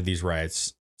 a lot of these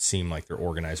riots seem like they're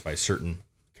organized by certain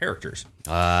characters.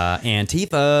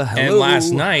 Antifa, hello. And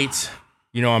last night,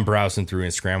 I'm browsing through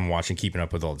Instagram and watching, keeping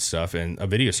up with all this stuff, and a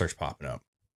video starts popping up.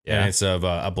 Yeah. And it's of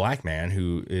a black man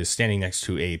who is standing next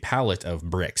to a pallet of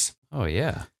bricks. Oh,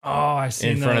 yeah. Oh, I see.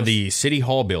 In front of the City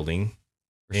Hall building.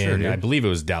 For sure, dude. I believe it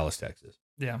was Dallas, Texas.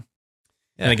 Yeah.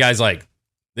 And the guy's like,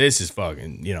 this is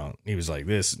fucking, he was like,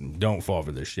 this, don't fall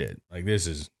for this shit. Like, this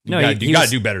is, you got to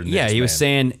do better than this. Yeah, he was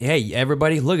saying, hey,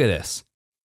 everybody, look at this.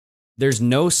 There's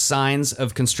no signs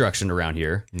of construction around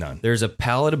here. None. There's a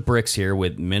pallet of bricks here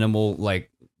with minimal, like,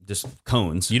 just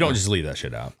cones. You don't just leave that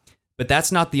shit out. But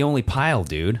that's not the only pile,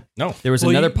 dude. No. There was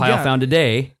another pile found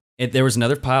today. There was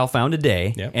another pile found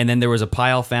today. Yep. And then there was a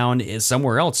pile found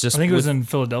somewhere else. I think it was in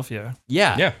Philadelphia.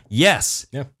 Yeah. Yeah. Yes.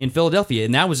 Yeah. In Philadelphia.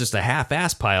 And that was just a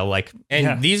half-ass pile.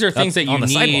 These are things that you need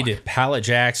sidewalk. pallet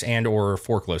jacks and or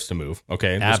forklifts to move.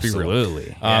 Okay. Let's Absolutely. be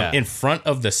real. Yeah. In front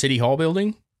of the City Hall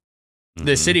building,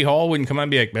 the City Hall wouldn't come out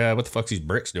and be like, what the fuck's these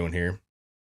bricks doing here?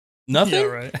 Nothing. Yeah,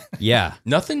 right. Yeah.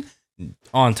 Nothing.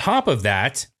 On top of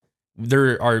that,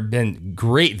 there are been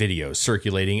great videos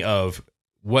circulating of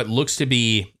what looks to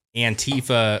be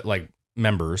Antifa like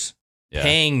members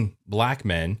paying black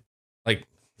men like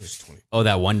there's 20. Oh,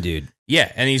 that one dude.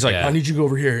 Yeah, and he's like, I need you to go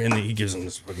over here, and then he gives them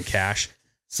this fucking cash.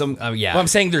 Yeah. Well, I'm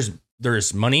saying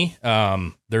there's money.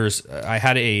 I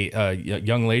had a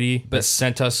young lady that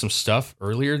sent us some stuff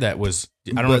earlier that was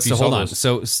I don't know if you saw those.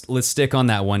 So let's stick on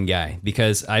that one guy,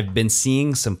 because I've been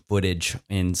seeing some footage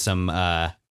and some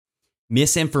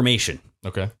misinformation.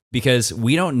 Okay. Because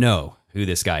we don't know who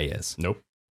this guy is. Nope.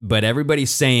 But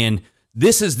everybody's saying,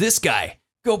 this is this guy.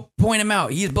 Go point him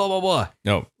out. He's blah, blah, blah.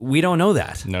 No. We don't know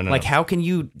that. No. Like, how can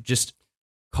you just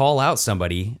call out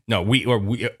somebody? No, we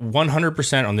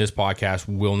 100% on this podcast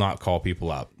will not call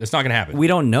people out. It's not going to happen. We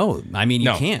don't know. I mean,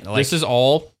 you can't. Like, this is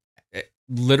all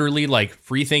literally like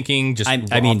free thinking, just off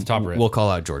the top of it. We'll call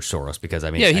out George Soros because,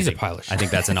 I mean, he's a pile of shit. I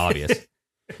think that's an obvious.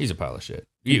 He's a pile of shit.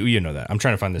 You know that. I'm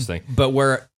trying to find this thing. But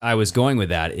where I was going with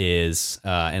that is,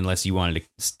 unless you wanted to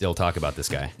still talk about this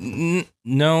guy.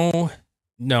 No,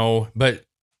 but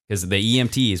because the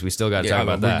EMTs, we still got to talk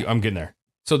about that. I'm getting there.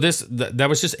 So that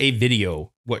was just a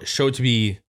video, what showed to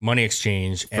be money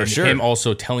exchange, and him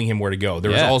also telling him where to go.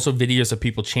 There was also videos of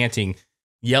people chanting,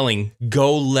 yelling,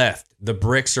 "Go left. The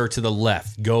bricks are to the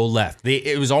left. Go left."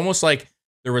 It was almost like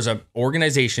there was an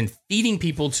organization feeding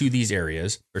people to these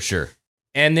areas. For sure.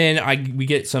 And then we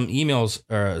get some emails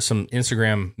or some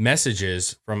Instagram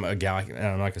messages from a gal. I'm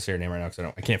not gonna say her name right now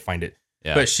because I can't find it.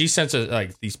 Yeah. But she sent us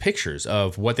like these pictures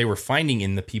of what they were finding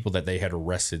in the people that they had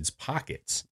arrested's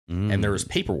pockets, and there was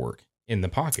paperwork in the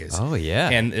pockets. Oh yeah.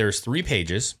 And there's 3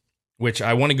 pages, which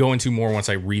I want to go into more once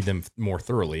I read them more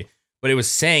thoroughly. But it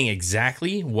was saying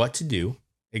exactly what to do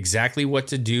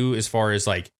as far as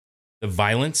like the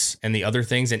violence and the other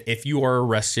things. And if you are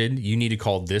arrested, you need to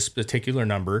call this particular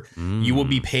number. You will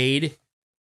be paid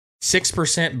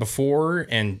 6% before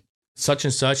and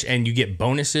such, and you get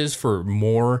bonuses for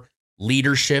more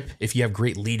leadership. If you have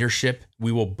great leadership,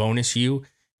 we will bonus you,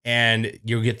 and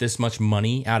you'll get this much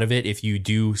money out of it if you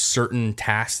do certain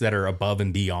tasks that are above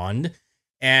and beyond.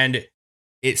 And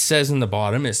it says in the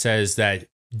bottom, it says that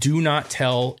do not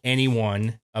tell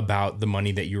anyone about the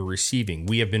money that you're receiving.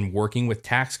 We have been working with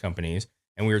tax companies,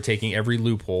 and we are taking every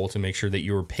loophole to make sure that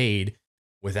you are paid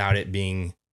without it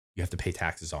being, you have to pay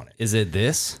taxes on it. Is it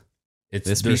this?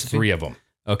 There's 3 of them.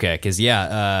 Okay, because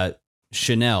Chanel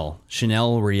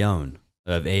Rion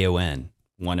of AON,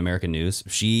 One American News,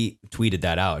 she tweeted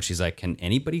that out. She's like, can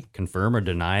anybody confirm or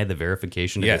deny the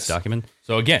verification of this document?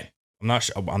 So again,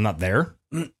 I'm not there,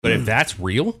 but if that's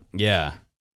real, that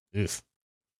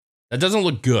doesn't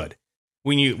look good.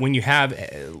 When you have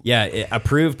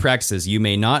approved practices, you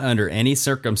may not under any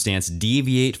circumstance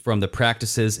deviate from the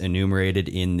practices enumerated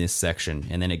in this section.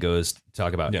 And then it goes to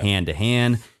talk about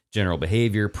hand-to-hand, general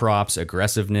behavior, props,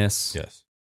 aggressiveness. Yes.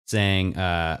 Saying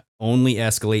only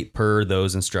escalate per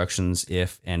those instructions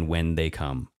if and when they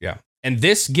come. Yeah. And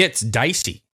this gets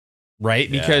dicey. right?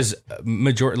 Yeah. Because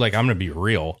majority, like, I'm going to be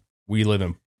real. We live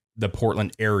in the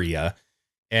Portland area,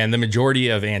 and the majority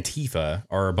of Antifa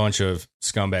are a bunch of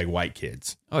scumbag white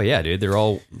kids. Oh yeah, dude. They're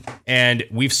all, and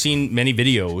we've seen many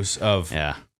videos of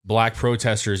black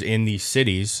protesters in these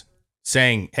cities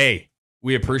saying, "Hey,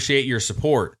 we appreciate your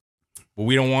support, but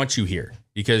we don't want you here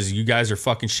because you guys are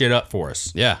fucking shit up for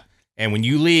us." Yeah. And when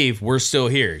you leave, we're still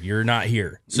here. You're not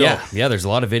here. So, yeah. There's a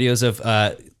lot of videos of,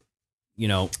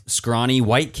 scrawny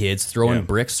white kids throwing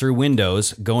bricks through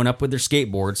windows, going up with their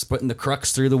skateboards, putting the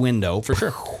crux through the window. For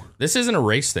sure. This isn't a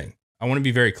race thing. I want to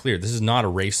be very clear. This is not a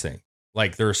race thing.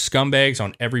 Like, there are scumbags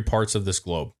on every parts of this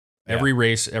globe. Every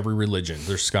race, every religion.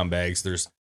 There's scumbags. There's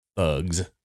thugs,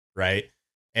 right?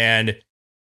 And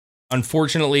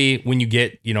unfortunately, when you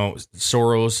get,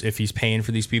 Soros, if he's paying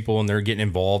for these people and they're getting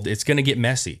involved, it's going to get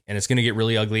messy and it's going to get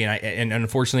really ugly. And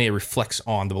unfortunately, it reflects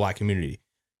on the black community,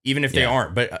 even if they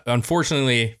aren't. But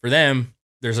unfortunately for them,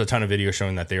 there's a ton of video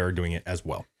showing that they are doing it as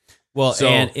well. Well, so,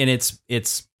 and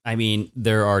it's, I mean,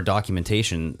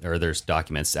 there's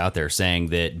documents out there saying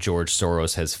that George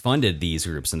Soros has funded these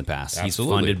groups in the past.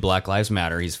 Absolutely. He's funded Black Lives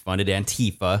Matter. He's funded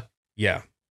Antifa. Yeah.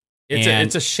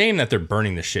 It's a shame that they're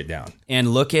burning this shit down.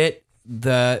 And look at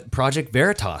the Project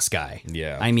Veritas guy.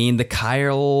 Yeah. I mean, the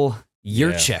Kyle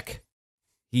Yurchek,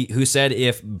 who said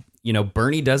if,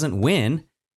 Bernie doesn't win,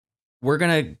 we're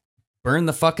going to burn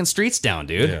the fucking streets down,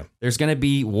 dude. Yeah. There's going to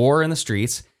be war in the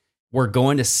streets. We're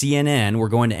going to CNN. We're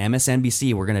going to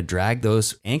MSNBC. We're going to drag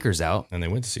those anchors out. And they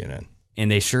went to CNN.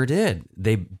 And they sure did.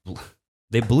 They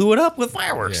blew it up with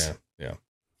fireworks. Yeah.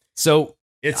 So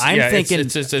I'm thinking,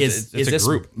 it's is a this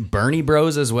group. Bernie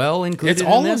Bros as well included? It's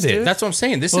all in this, of it. dude? That's what I'm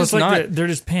saying. This is it's like not. They're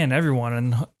just paying everyone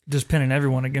and just pinning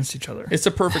everyone against each other. It's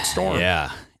a perfect storm.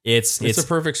 Yeah, it's a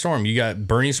perfect storm. You got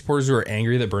Bernie supporters who are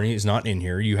angry that Bernie is not in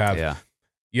here. You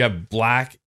have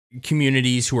black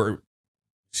communities who are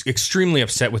extremely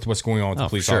upset with what's going on with the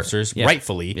police officers,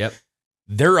 rightfully. Yep.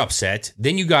 They're upset.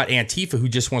 Then you got Antifa who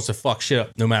just wants to fuck shit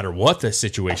up no matter what the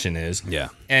situation is. Yeah.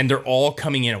 And they're all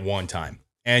coming in at one time.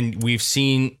 And we've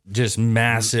seen just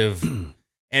massive.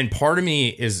 And part of me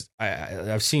is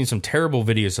I've seen some terrible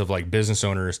videos of like business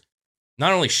owners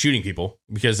not only shooting people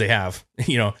because they have,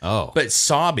 but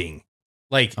sobbing.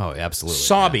 Like, oh, absolutely.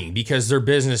 Sobbing because their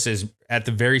business is at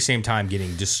the very same time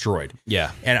getting destroyed.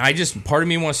 Yeah. And part of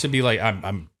me wants to be like,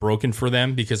 I'm broken for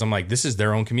them because I'm like, this is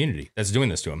their own community that's doing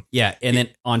this to them. Yeah. And then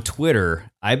on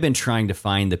Twitter, I've been trying to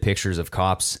find the pictures of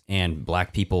cops and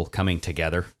black people coming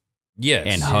together. Yes.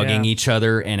 And hugging each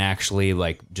other and actually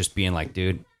like just being like,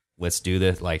 dude, let's do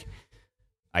this. Like,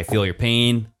 I feel your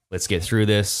pain. Let's get through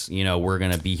this. We're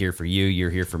going to be here for you. You're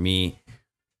here for me.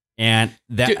 And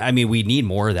we need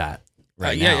more of that.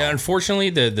 Right now. Yeah,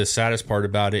 unfortunately, the saddest part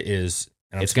about it is,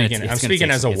 and I'm speaking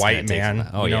as a white man.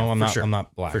 I'm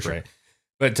not black, right?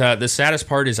 But the saddest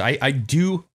part is, I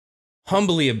do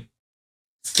humbly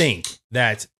think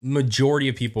that majority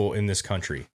of people in this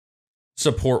country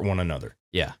support one another.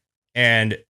 Yeah,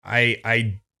 and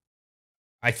I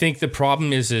think the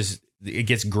problem is it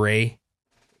gets gray,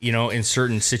 in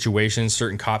certain situations,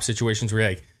 certain cop situations where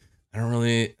you're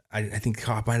like, I think the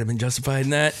cop might have been justified in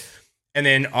that. And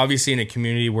then obviously in a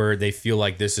community where they feel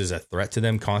like this is a threat to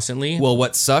them constantly. Well,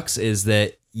 what sucks is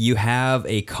that you have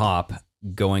a cop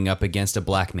going up against a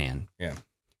black man. Yeah.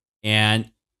 And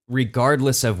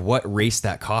regardless of what race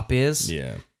that cop is,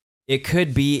 it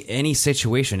could be any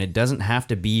situation. It doesn't have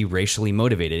to be racially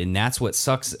motivated. And that's what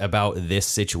sucks about this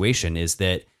situation is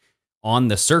that on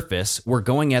the surface, we're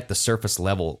going at the surface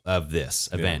level of this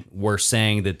event. We're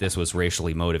saying that this was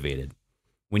racially motivated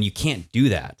when you can't do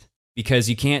that. Because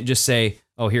you can't just say,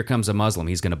 "Oh, here comes a Muslim.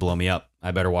 He's going to blow me up.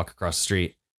 I better walk across the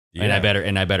street, and I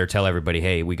better tell everybody,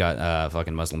 hey, we got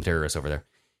fucking Muslim terrorists over there."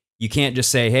 You can't just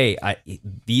say, "Hey,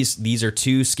 these are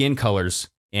two skin colors,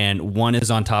 and one is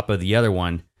on top of the other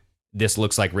one. This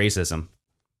looks like racism."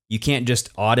 You can't just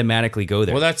automatically go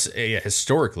there. Well, that's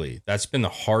historically that's been the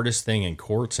hardest thing in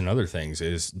courts and other things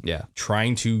is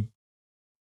trying to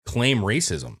claim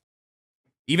racism,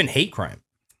 even hate crime.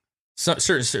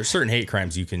 Certain hate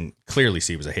crimes you can clearly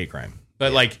see was a hate crime,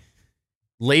 but like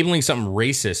labeling something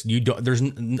racist,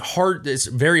 it's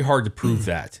very hard to prove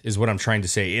that is what I'm trying to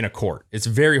say in a court. It's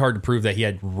very hard to prove that he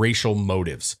had racial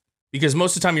motives because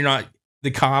most of the time you're not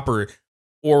the cop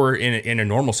or in a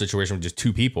normal situation with just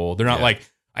two people. They're not like,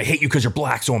 I hate you because you're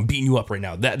black, so I'm beating you up right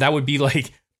now. That would be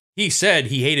like, he said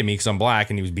he hated me because I'm black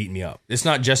and he was beating me up. It's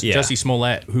not just Jussie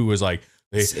Smollett who was like,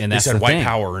 They said white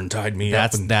power and tied me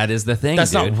up. That is the thing.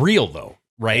 That's not real though,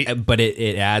 right? But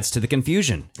it adds to the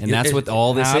confusion, and that's what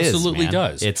all this absolutely is.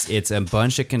 Does. It's a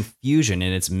bunch of confusion,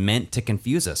 and it's meant to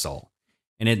confuse us all,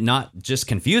 and it not just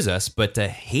confuse us, but to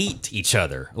hate each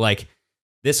other. Like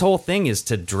This whole thing is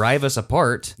to drive us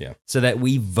apart so that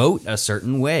we vote a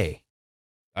certain way.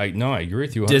 I agree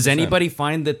with you 100%. Does anybody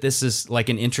find that this is like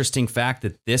an interesting fact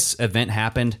that this event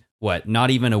happened, not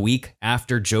even a week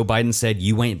after Joe Biden said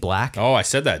you ain't black? Oh, I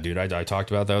said that, dude. I talked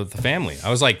about that with the family.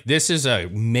 I was like, this is a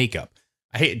makeup.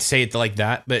 I hate to say it like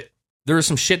that, but there was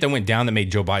some shit that went down that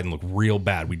made Joe Biden look real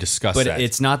bad. We discussed that. But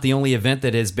it's not the only event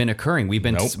that has been occurring. We've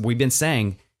been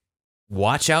saying,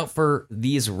 watch out for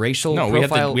these racial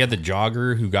profile. We had the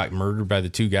jogger who got murdered by the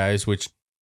two guys, which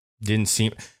didn't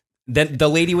seem. Then the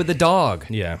lady with the dog,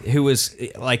 who was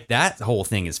like, that whole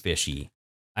thing is fishy.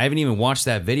 I haven't even watched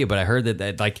that video, but I heard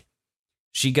that like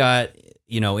she got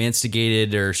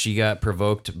instigated or she got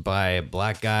provoked by a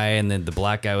black guy, and then the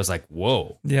black guy was like,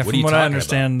 "Whoa, yeah." From what I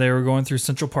understand, they were going through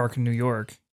Central Park in New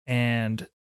York, and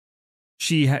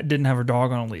she didn't have her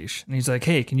dog on a leash, and he's like,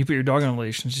 "Hey, can you put your dog on a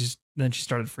leash?" And then she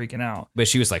started freaking out. But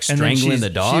she was like strangling the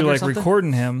dog. She or like something?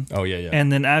 recording him. Oh yeah.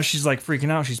 And then as she's like freaking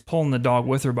out, she's pulling the dog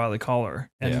with her by the collar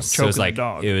and choking the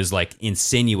dog. It was like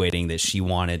insinuating that she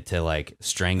wanted to like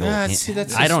strangle him. See,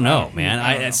 I don't know, man.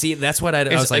 I see. That's what I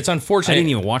was like. It's unfortunate. I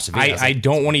didn't even watch the video. I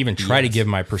don't want to even try to give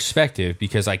my perspective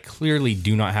because I clearly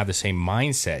do not have the same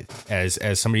mindset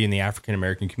as somebody in the African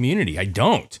American community. I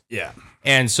don't. Yeah.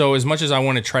 And so as much as I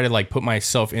want to try to like put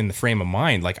myself in the frame of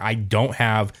mind, like I don't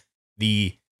have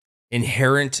the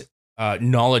inherent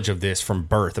knowledge of this from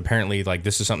birth. Apparently, like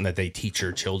this is something that they teach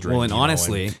your children. Well, and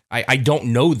honestly, I don't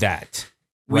know that.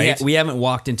 Right? We haven't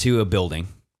walked into a building.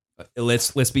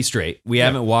 Let's be straight. We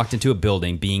haven't walked into a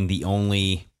building being the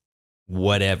only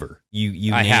whatever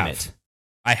you name it.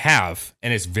 I have,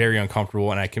 and it's very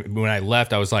uncomfortable. And when I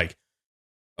left, I was like,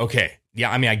 okay, yeah.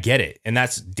 I mean, I get it, and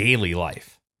that's daily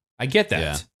life. I get that.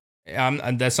 Yeah. I'm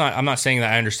not saying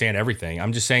that I understand everything.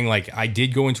 I'm just saying like I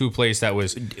did go into a place that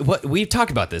was what we've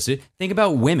talked about this. Dude. Think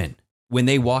about women when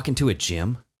they walk into a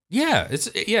gym. Yeah,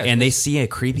 and they see a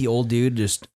creepy old dude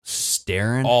just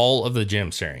staring. All of the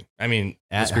gym staring. I mean,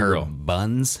 at her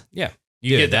buns. Yeah,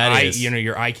 you get that.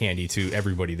 Your eye candy to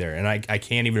everybody there, and I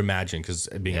can't even imagine because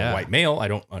being a white male, I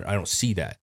don't see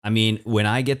that. I mean, when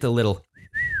I get the little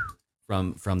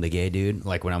from the gay dude,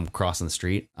 like when I'm crossing the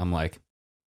street, I'm like,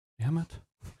 damn it.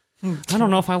 I don't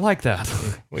know if I like that.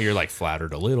 Well, you're like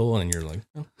flattered a little, and you're like,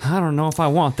 oh. I don't know if I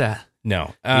want that.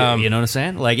 No, you know what I'm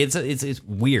saying? Like it's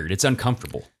weird. It's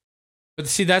uncomfortable. But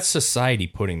see, that's society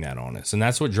putting that on us, and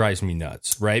that's what drives me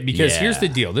nuts, right? Because here's the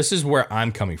deal. This is where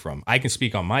I'm coming from. I can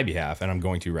speak on my behalf, and I'm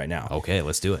going to right now. Okay,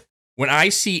 let's do it. When I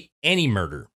see any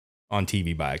murder on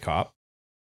TV by a cop,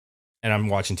 and I'm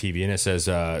watching TV, and it says,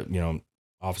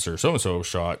 Officer so and so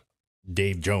shot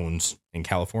Dave Jones in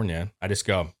California, I just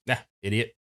go, nah,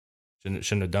 idiot.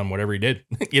 Shouldn't have done whatever he did.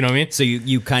 You know what I mean? So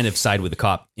you kind of side with the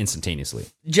cop instantaneously.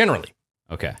 Generally.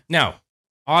 Okay. Now,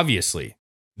 obviously,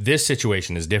 this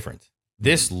situation is different.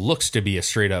 This looks to be a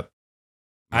straight up,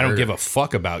 I don't give a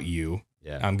fuck about you.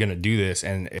 Yeah. I'm going to do this.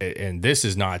 And this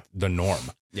is not the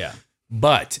norm. Yeah.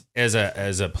 But as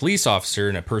a police officer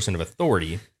and a person of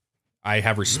authority, I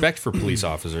have respect for police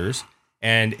officers.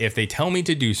 And if they tell me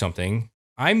to do something,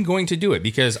 I'm going to do it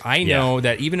because I know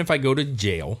that even if I go to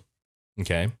jail,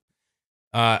 okay,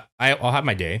 I'll have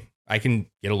my day. I can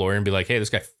get a lawyer and be like, hey, this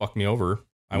guy fucked me over.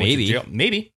 I went to jail.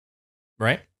 Maybe.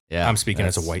 Right? Yeah. I'm speaking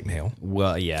as a white male.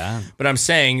 Well, yeah. But I'm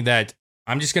saying that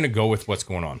I'm just going to go with what's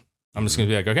going on. I'm just going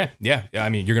to be like, okay, yeah. I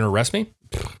mean, you're going to arrest me?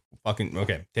 Fucking,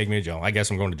 okay, take me to jail. I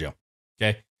guess I'm going to jail.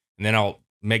 Okay. And then I'll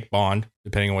make bond,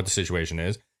 depending on what the situation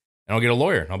is. And I'll get a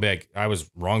lawyer. And I'll be like, I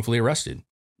was wrongfully arrested.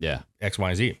 Yeah. X, Y,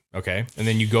 and Z. Okay. And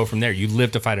then you go from there. You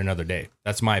live to fight another day.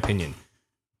 That's my opinion.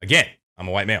 Again, I'm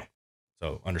a white male.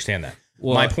 So understand that.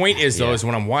 Well, my point is, though, is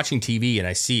when I'm watching TV and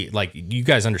I see, like, you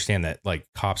guys understand that, like,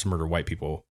 cops murder white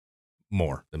people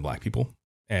more than black people.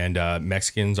 And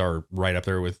Mexicans are right up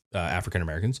there with African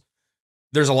Americans.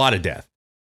 There's a lot of death.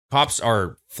 Cops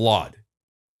are flawed.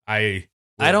 I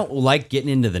don't like getting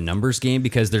into the numbers game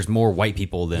because there's more white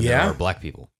people than there are black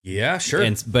people. Yeah, sure.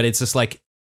 But it's just like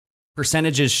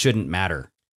percentages shouldn't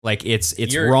matter. Like it's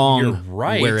wrong you're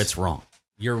right. where it's wrong.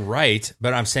 You're right,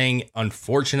 but I'm saying,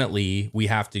 unfortunately, we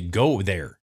have to go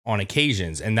there on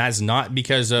occasions, and that's not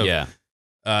because of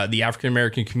the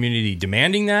African-American community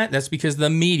demanding that. That's because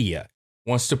the media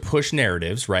wants to push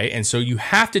narratives, right? And so you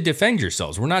have to defend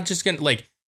yourselves. We're not just going to, like,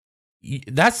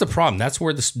 that's the problem. That's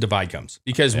where this divide comes.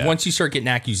 Because once you start getting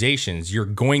accusations, you're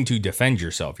going to defend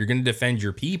yourself. You're going to defend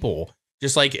your people,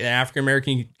 just like an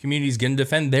African-American community is going to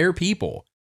defend their people.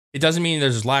 It doesn't mean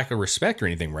there's lack of respect or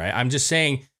anything, right? I'm just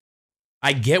saying,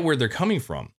 I get where they're coming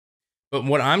from. But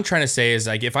what I'm trying to say is,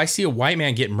 like, if I see a white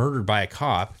man get murdered by a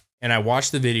cop and I watch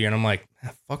the video and I'm like,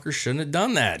 that fucker shouldn't have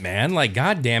done that, man. Like,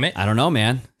 God damn it. I don't know,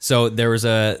 man. So there was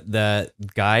the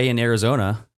guy in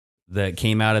Arizona that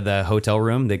came out of the hotel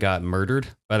room that got murdered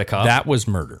by the cops. That was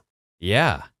murder.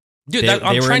 Yeah. Dude,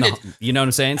 I'm trying to, you know what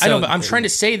I'm saying? I know, but I'm trying to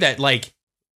say that, like,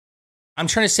 I'm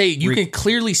trying to say you can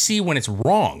clearly see when it's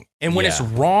wrong. And when it's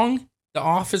wrong, the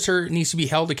officer needs to be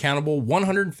held accountable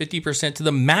 150% to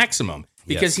the maximum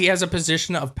because he has a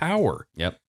position of power.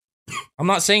 Yep. I'm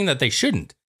not saying that they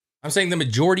shouldn't. I'm saying the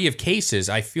majority of cases,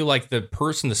 I feel like the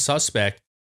suspect,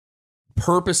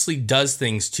 purposely does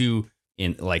things to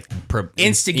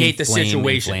instigate the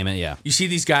situation. Inflame it, yeah. You see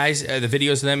these guys, the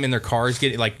videos of them in their cars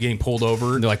getting pulled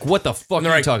over. And they're like, "What the fuck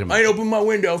are you talking about? I opened my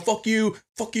window. Fuck you.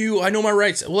 I know my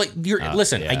rights." Well, like,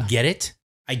 listen, I get it.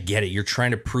 You're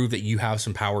trying to prove that you have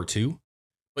some power too,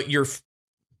 but you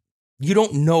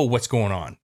don't know what's going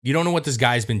on. You don't know what this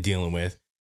guy's been dealing with.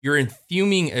 You're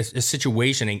infuming a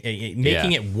situation and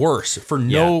making it worse for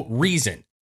no reason.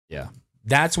 Yeah.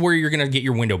 That's where you're going to get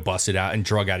your window busted out and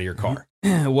drug out of your car.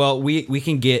 Well, we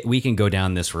can go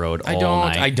down this road all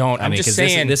night. I don't. I'm just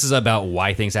saying this is about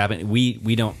why things happen. We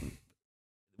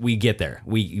get there.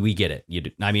 We get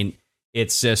it. I mean,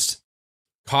 it's just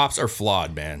cops are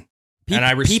flawed, man. And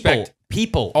I respect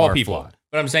people all are people. flawed.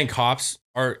 But I'm saying cops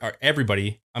are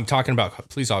everybody. I'm talking about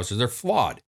police officers. They're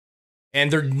flawed. And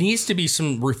there needs to be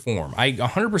some reform. I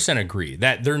 100% agree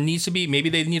that there needs to be, maybe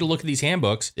they need to look at these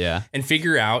handbooks and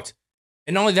figure out.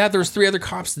 And not only that, there's 3 other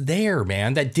cops there,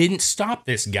 man, that didn't stop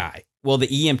this guy. Well, the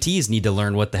EMTs need to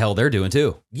learn what the hell they're doing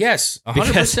too. Yes,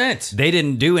 100%. They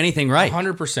didn't do anything right.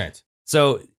 100%.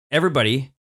 So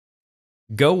everybody,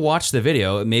 go watch the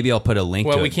video. Maybe I'll put a link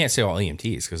to it. Well, we can't say all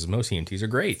EMTs because most EMTs are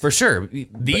great. For sure.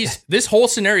 This whole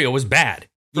scenario was bad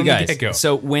from the get-go.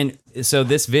 So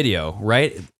this video,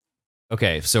 right?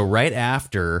 Okay, so right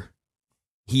after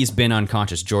he's been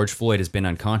unconscious, George Floyd has been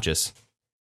unconscious,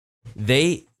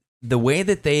 the way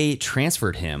that they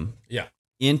transferred him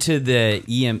into the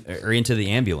into the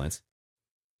ambulance,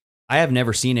 I have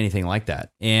never seen anything like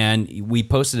that. And we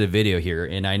posted a video here,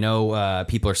 and I know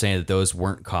people are saying that those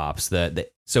weren't cops.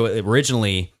 So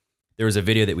originally there was a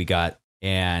video that we got,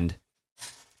 and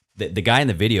the guy in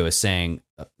the video is saying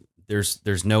there's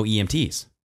no EMTs.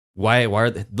 Why are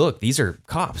look, these are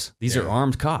cops. These are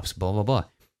armed cops, blah, blah, blah.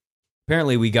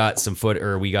 Apparently we got some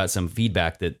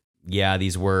feedback that,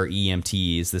 these were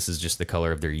EMTs. This is just the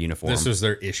color of their uniform. This was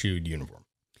their issued uniform.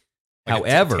 Like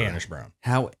tannish brown.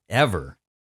 However,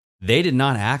 they did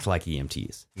not act like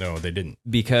EMTs. No, they didn't.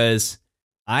 Because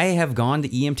I have gone to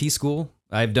EMT school.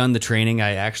 I've done the training.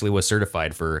 I actually was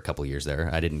certified for a couple of years there.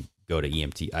 I didn't go to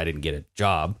EMT. I didn't get a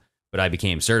job, but I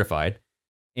became certified.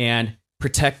 And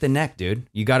protect the neck, dude.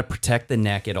 You got to protect the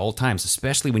neck at all times,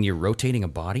 especially when you're rotating a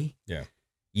body. Yeah.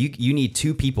 You need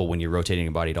 2 people when you're rotating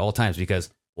a body at all times because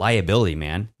liability,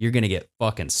 man. You're going to get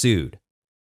fucking sued.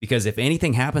 Because if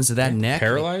anything happens to that neck.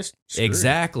 Paralyzed? Screwed.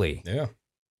 Exactly. Yeah.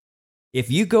 If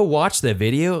you go watch the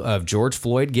video of George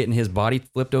Floyd getting his body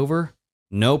flipped over,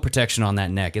 no protection on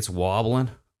that neck. It's wobbling.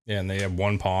 Yeah, and they have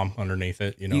one palm underneath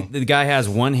it, you know. The guy has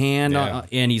one hand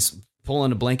and he's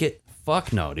pulling a blanket.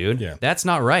 Fuck no, dude. Yeah. That's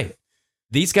not right.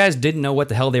 These guys didn't know what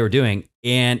the hell they were doing,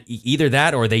 and either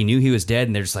that or they knew he was dead,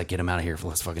 and they're just like, get him out of here.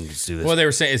 Let's fucking just do this. Well, they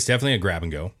were saying it's definitely a grab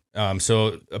and go.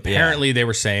 So apparently they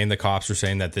were saying, the cops were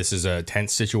saying that this is a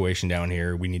tense situation down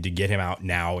here. We need to get him out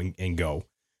now and go.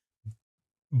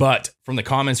 But from the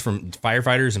comments from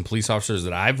firefighters and police officers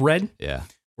that I've read,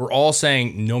 we're all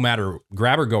saying no matter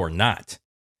grab or go or not,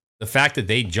 the fact that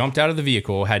they jumped out of the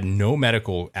vehicle, had no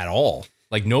medical at all.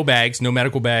 Like no bags, no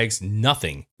medical bags,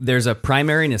 nothing. There's a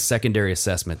primary and a secondary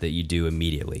assessment that you do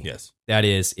immediately. Yes. That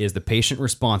is the patient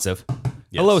responsive?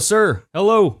 Yes. Hello, sir.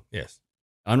 Hello. Yes.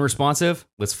 Unresponsive?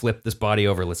 Let's flip this body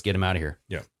over. Let's get him out of here.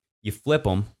 Yeah. You flip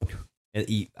them.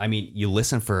 You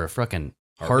listen for a fucking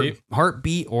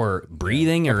heartbeat or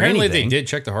breathing or Apparently anything. they did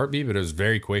check the heartbeat, but it was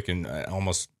very quick and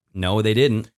almost. No, they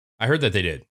didn't. I heard that they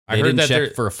did. I heard that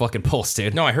check for a fucking pulse,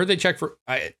 dude. No, I heard they checked for.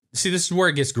 See, this is where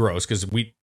it gets gross because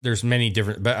there's many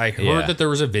different, but I heard that there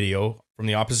was a video from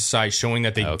the opposite side showing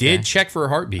that they did check for a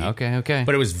heartbeat. Okay.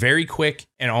 But it was very quick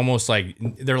and almost like,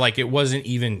 they're like, it wasn't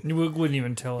even. You wouldn't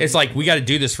even tell. It's like, we got to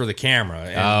do this for the camera.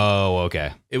 And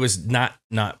okay. It was not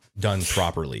done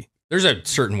properly. There's a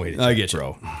certain way to check, I get you.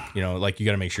 bro. You know, like you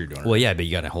got to make sure you're doing it. Well, yeah, but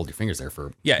you got to hold your fingers there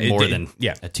for more than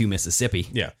a 2 Mississippi.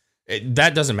 Yeah.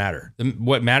 That doesn't matter.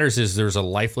 What matters is there's a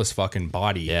lifeless fucking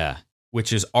body. Yeah.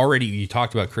 Which is already,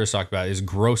 Chris talked about, is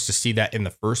gross to see that in the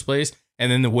first place. And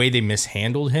then the way they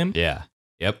mishandled him. Yeah.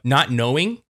 Yep. Not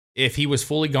knowing if he was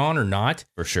fully gone or not.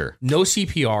 For sure. No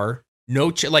CPR.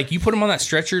 No, like you put him on that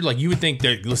stretcher, like you would think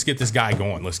that let's get this guy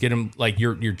going. Let's get him like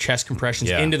your chest compressions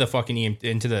into the fucking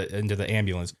into the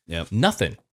ambulance. Yep.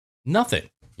 Nothing.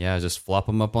 Yeah, just flop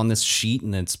him up on this sheet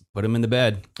and then put him in the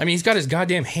bed. I mean, he's got his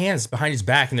goddamn hands behind his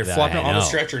back and they're flopping on the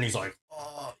stretcher and he's like,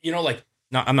 oh, like.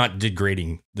 No, I'm not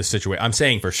degrading the situation. I'm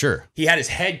saying for sure he had his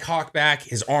head cocked back,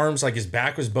 his arms like his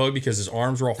back was bowed because his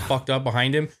arms were all fucked up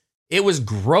behind him. It was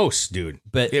gross, dude.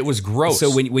 But it was gross.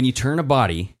 So when you turn a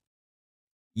body,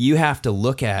 you have to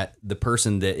look at the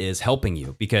person that is helping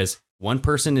you because one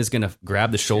person is going to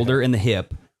grab the shoulder and the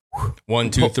hip.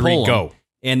 1, 2, 3, go.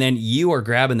 And then you are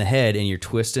grabbing the head and you're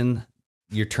twisting,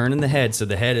 you're turning the head so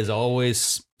the head is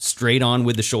always straight on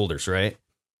with the shoulders, right?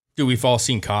 Dude, we've all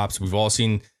seen Cops. We've all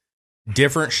seen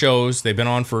different shows. They've been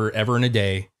on forever and a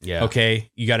day. Yeah. Okay.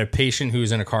 You got a patient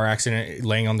who's in a car accident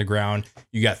laying on the ground.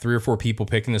 You got 3 or 4 people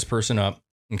picking this person up.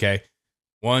 Okay.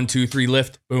 1, 2, 3,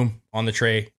 lift, boom, on the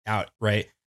tray, out, right?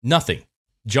 Nothing.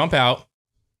 Jump out,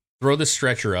 throw the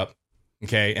stretcher up.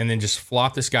 Okay. And then just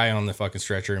flop this guy on the fucking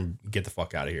stretcher and get the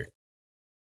fuck out of here.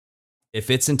 It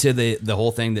fits into the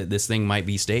whole thing that this thing might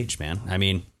be staged, man. I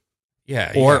mean,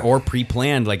 yeah. Or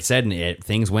pre-planned, like I said, and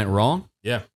things went wrong.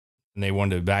 Yeah. And they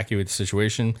wanted to evacuate the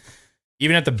situation,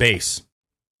 even at the base.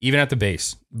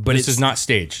 But this is not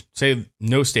staged. Say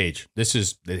no stage.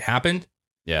 It happened.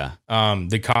 Yeah.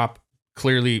 The cop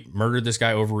clearly murdered this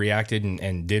guy, overreacted,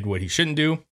 and did what he shouldn't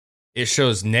do. It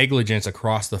shows negligence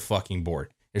across the fucking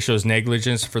board. It shows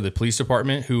negligence for the police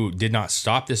department who did not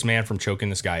stop this man from choking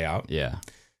this guy out. Yeah.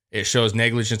 It shows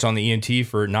negligence on the EMT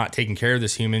for not taking care of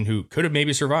this human who could have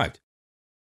maybe survived.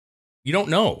 You don't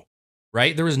know.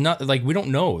 Right? There was not we don't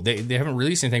know. They haven't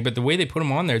released anything, but the way they put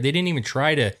him on there, they didn't even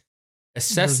try to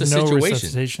assess the situation. No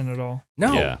resuscitation at all.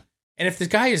 No. Yeah. And if the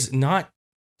guy is not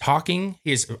talking,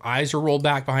 his eyes are rolled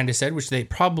back behind his head, which they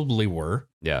probably were.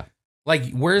 Yeah.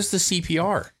 Like, where's the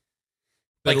CPR?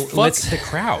 Like, But fuck the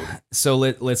crowd. So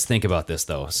let's think about this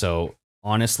though. So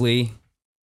honestly,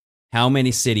 how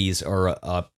many cities are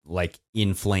up like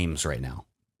in flames right now?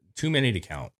 Too many to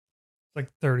count.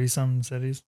 Like 30-some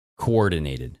cities.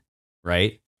 Coordinated.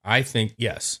 Right? I think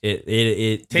yes.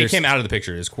 It take him out of the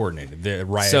picture. It's coordinated. The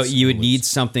riots. So you would need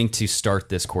something to start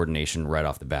this coordination right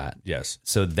off the bat. Yes.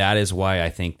 So that is why I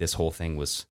think this whole thing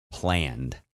was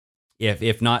planned,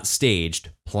 if not staged,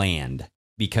 planned.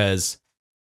 Because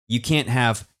you can't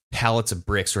have pallets of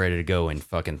bricks ready to go in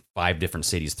fucking 3 different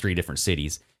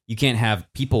cities. You can't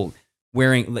have people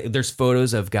wearing. There's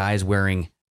photos of guys wearing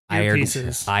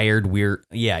earpieces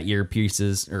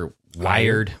or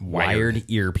wired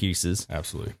earpieces.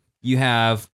 Absolutely. You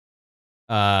have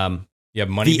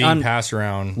money being passed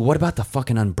around. What about the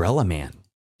fucking Umbrella Man,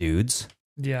 dudes?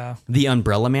 Yeah. The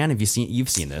Umbrella Man, you've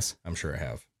seen this? I'm sure I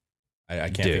have. I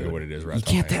can't think of what it is right now. You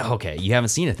can't think. Okay, you haven't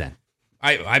seen it then.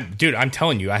 Dude, I'm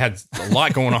telling you, I had a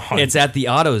lot going on. It's at the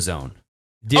AutoZone.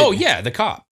 Dude, oh yeah, the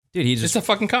cop. Dude, it's a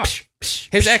fucking cop.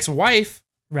 His ex-wife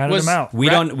ratted him out.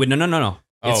 No.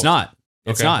 It's not.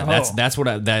 It's Okay. not. That's what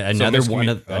another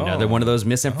one of those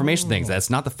misinformation things. That's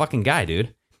not the fucking guy,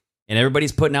 dude. And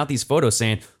everybody's putting out these photos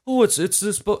saying, "Oh, it's this."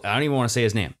 I don't even want to say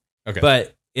his name. Okay,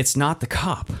 but it's not the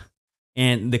cop,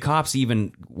 and the cops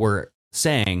even were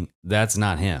saying that's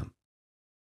not him.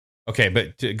 Okay,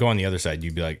 but to go on the other side,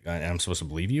 you'd be like, "I'm supposed to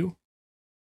believe you."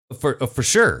 For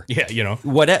sure. Yeah, you know.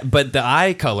 But the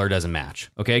eye color doesn't match.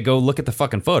 Okay, go look at the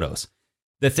fucking photos.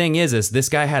 The thing is this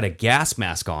guy had a gas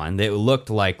mask on that looked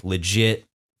like legit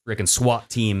freaking SWAT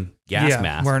team gas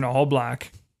mask. Wearing all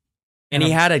black. And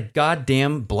he had a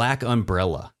goddamn black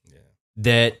umbrella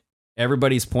that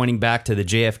everybody's pointing back to the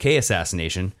JFK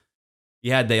assassination.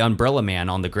 You had the Umbrella Man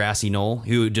on the grassy knoll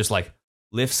who just like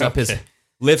lifts up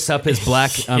his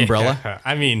black umbrella.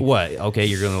 I mean, what? Okay,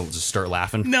 you're gonna just start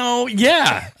laughing? No,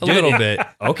 yeah, a little bit.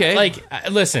 Okay, like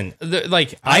listen,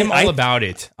 I'm all about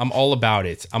it. I'm all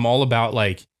about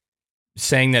like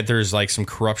saying that there's like some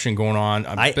corruption going on.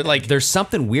 But like, there's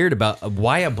something weird about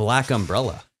why a black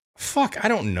umbrella. Fuck, I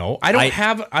don't know. I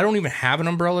don't even have an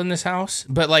umbrella in this house.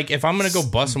 But like, if I'm gonna go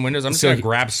bust some windows, I'm just gonna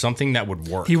grab something that would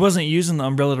work. He wasn't using the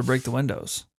umbrella to break the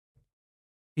windows.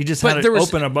 He just had it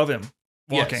open above him.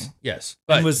 Walking, yes,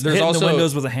 but and was hitting the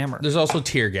windows with a hammer. There's also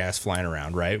tear gas flying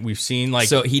around, right? We've seen like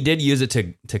so he did use it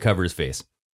to cover his face.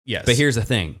 Yes, but here's the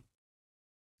thing: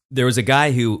 there was a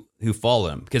guy who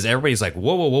followed him because everybody's like,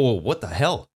 "Whoa, what the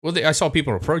hell?" Well, I saw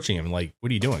people approaching him like,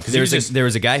 "What are you doing?" Because there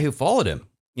was a guy who followed him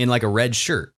in like a red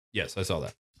shirt. Yes, I saw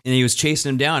that, and he was chasing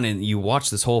him down. And you watch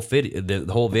this whole the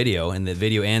whole video, and the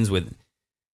video ends with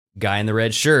guy in the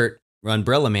red shirt.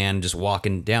 Umbrella Man just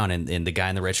walking down, and the guy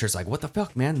in the red shirt's like, "What the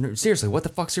fuck, man? Seriously, what the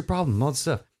fuck's your problem?" All this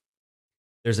stuff.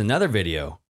 There's another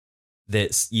video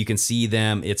that you can see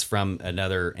them. It's from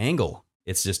another angle.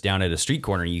 It's just down at a street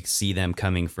corner. You see them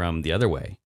coming from the other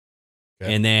way.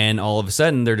 Okay. And then all of a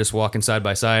sudden they're just walking side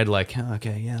by side like, oh,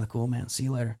 okay, yeah, cool, man. See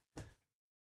you later.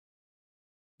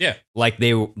 Yeah. Like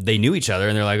they knew each other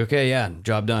and they're like, okay, yeah,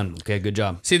 job done. Okay, good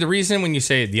job. See, the reason when you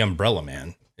say the Umbrella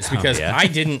Man is because I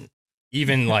didn't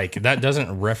even like, that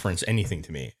doesn't reference anything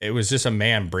to me. It was just a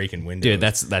man breaking windows. Dude,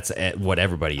 that's what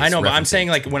everybody is. I know, but I'm saying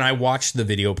like when I watched the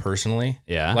video personally,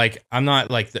 like I'm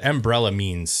not like the umbrella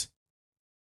means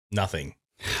nothing.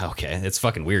 Okay, it's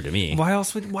fucking weird to me. Why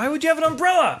would you have an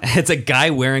umbrella? It's a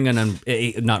guy wearing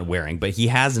not wearing, but he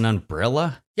has an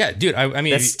umbrella. Yeah, dude. I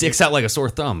mean, that sticks out like a sore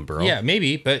thumb, bro. Yeah,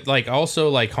 maybe, but like also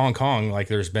like Hong Kong, like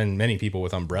there's been many people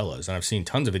with umbrellas, and I've seen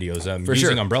tons of videos of them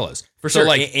using umbrellas for sure.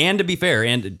 Like, and to be fair,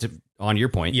 on your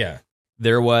point,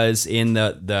 there was in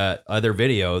the other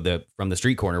video from the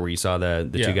street corner where you saw the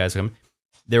two guys come.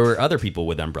 There were other people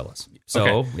with umbrellas.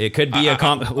 So it could be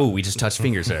we just touched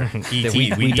fingers there.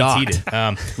 We docked.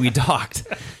 We docked.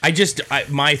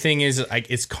 My thing is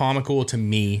it's comical to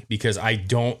me because I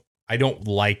don't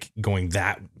like going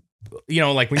that,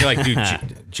 like when you're like, dude,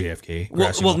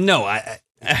 JFK. Well, no,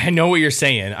 I know what you're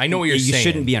saying. I know what you're saying. You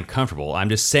shouldn't be uncomfortable. I'm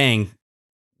just saying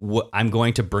I'm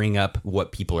going to bring up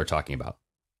what people are talking about.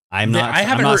 I'm not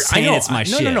saying it's my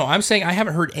shit. No. I'm saying I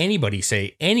haven't heard anybody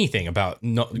say anything about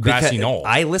Grassy Knoll.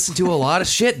 I listen to a lot of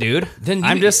shit, dude.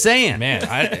 I'm just saying, man.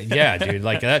 Dude.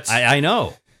 Like that's. I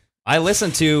know. I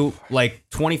listen to like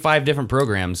 25 different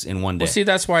programs in one day. Well, see,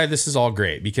 that's why this is all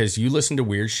great because you listen to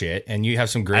weird shit and you have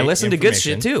some great. I listen to good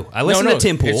shit too. I listen to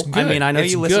Tim Pool. I mean, I know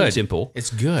you listen to Tim Pool. It's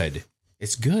good.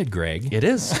 It's good, Greg. It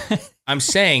is. I'm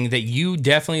saying that you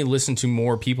definitely listen to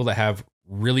more people that have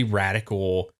really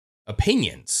radical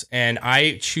opinions, and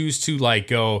I choose to like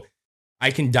go.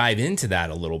 I can dive into that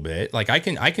a little bit. Like I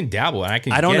can dabble, and I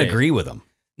can. I don't agree with them.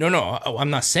 No. I'm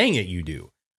not saying that you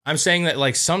do. I'm saying that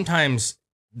like sometimes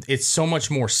it's so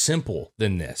much more simple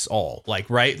than this. All like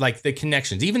right, like the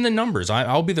connections, even the numbers.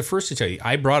 I'll be the first to tell you.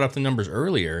 I brought up the numbers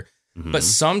earlier, but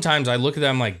sometimes I look at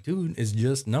them like, dude, it's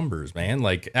just numbers, man.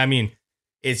 Like I mean,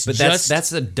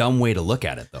 that's a dumb way to look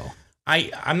at it, though.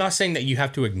 I'm not saying that you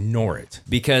have to ignore it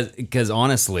because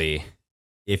honestly,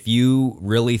 if you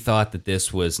really thought that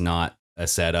this was not a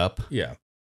setup,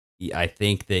 I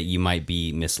think that you might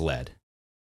be misled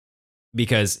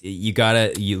because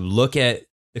you look at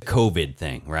the COVID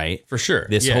thing, right? For sure.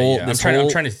 I'm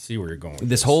trying to see where you're going.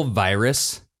 This whole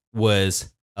virus was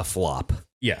a flop.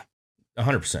 Yeah.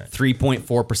 100%.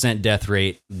 3.4% death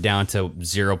rate down to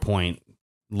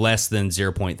less than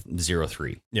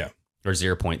 0.03. Yeah. Or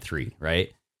 0.3,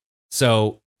 right?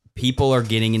 So people are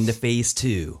getting into phase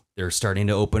 2. They're starting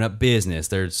to open up business.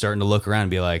 They're starting to look around and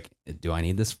be like, do I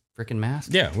need this freaking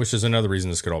mask? Yeah, which is another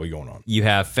reason this could all be going on. You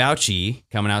have Fauci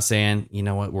coming out saying, you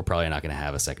know what, we're probably not going to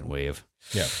have a second wave.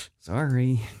 Yeah.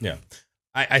 Sorry. Yeah.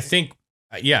 I think,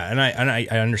 and I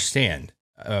understand.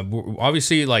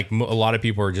 Obviously, like a lot of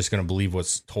people are just going to believe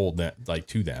what's told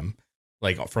to them.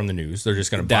 Like from the news, they're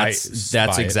just going to buy.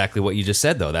 That's exactly what you just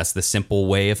said, though. That's the simple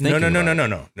way of thinking.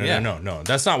 No.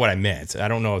 That's not what I meant. I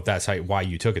don't know if that's why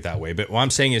you took it that way. But what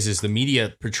I'm saying is the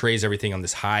media portrays everything on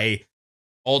this high,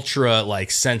 ultra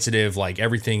like sensitive, like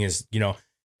everything is,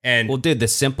 And well, dude, the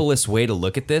simplest way to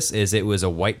look at this is it was a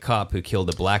white cop who killed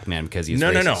a black man because he's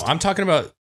racist. No. I'm talking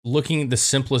about looking the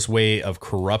simplest way of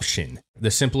corruption, the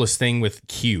simplest thing with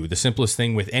Q, the simplest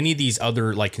thing with any of these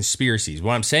other like conspiracies.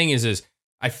 What I'm saying is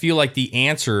I feel like the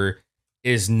answer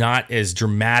is not as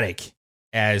dramatic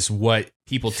as what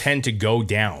people tend to go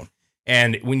down.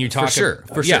 And when you talk,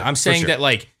 for sure. I'm saying that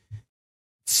like,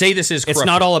 say this is corruption. It's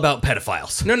not all about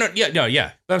pedophiles. No.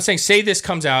 But I'm saying, say this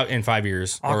comes out in 5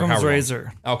 years. Occam's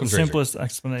razor. Simplest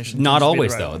explanation. Not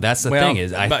always though. That's the thing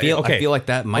is I feel like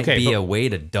that might be a way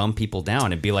to dumb people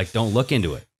down and be like, don't look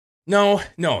into it. No.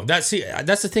 That's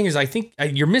the thing is I think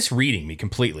you're misreading me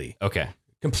completely. Okay.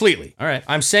 Completely. All right.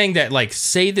 I'm saying that like,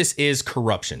 say this is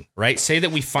corruption, right? Say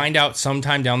that we find out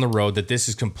sometime down the road that this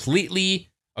is completely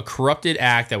a corrupted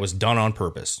act that was done on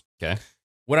purpose. Okay.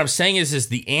 What I'm saying is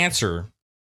the answer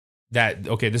that,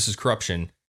 okay, this is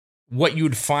corruption. What you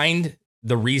would find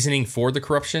the reasoning for the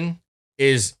corruption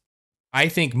is, I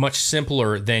think, much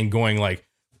simpler than going like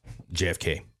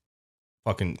JFK,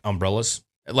 fucking umbrellas.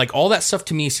 Like all that stuff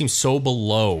to me seems so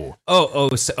below.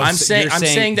 I'm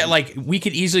saying that like we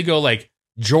could easily go like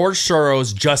George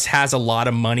Soros just has a lot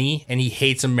of money and he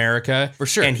hates America for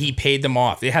sure, and he paid them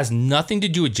off. It has nothing to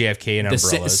do with JFK and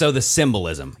umbrellas. So the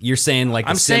symbolism you're saying, like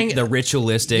the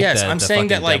ritualistic. Yes, I'm saying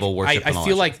that like I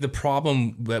feel like the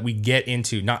problem that we get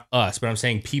into, not us, but I'm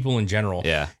saying people in general,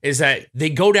 is that they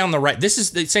go down the right. This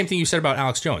is the same thing you said about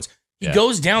Alex Jones. He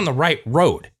goes down the right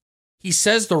road. he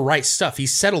says the right stuff. He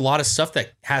said a lot of stuff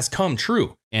that has come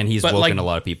true. And he's woken a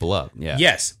lot of people up. Yeah.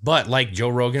 Yes. But like Joe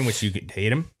Rogan, which you can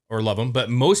hate him or love him, but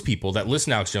most people that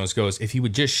listen to Alex Jones goes, if he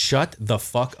would just shut the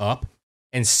fuck up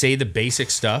and say the basic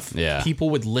stuff, people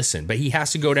would listen. But he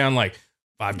has to go down like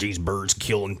 5G's birds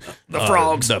killing the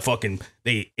frogs.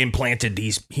 They implanted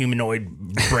these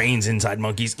humanoid brains inside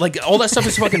monkeys. Like all that stuff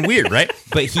is fucking weird, right?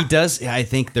 But he does. I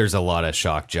think there's a lot of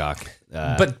shock jock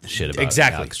shit about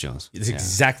Alex Jones. It's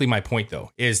exactly my point,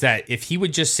 though, is that if he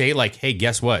would just say like, hey,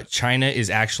 guess what? China is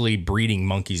actually breeding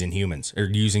monkeys and humans or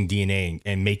using DNA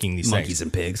and making these monkeys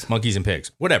things. Monkeys and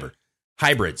pigs, whatever.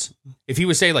 Hybrids. If he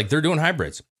would say like, they're doing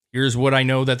hybrids. Here's what I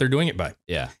know that they're doing it by.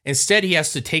 Yeah. Instead, he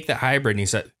has to take that hybrid and he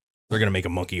said, they're going to make a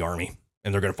monkey army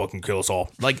and they're going to fucking kill us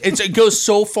all. Like it goes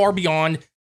so far beyond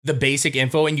the basic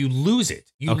info and you lose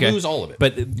it. You lose all of it.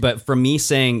 But from me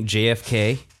saying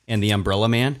JFK and the Umbrella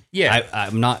Man,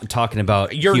 I'm not talking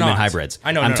about human hybrids.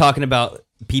 I know. I'm talking about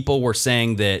people were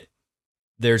saying that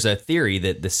there's a theory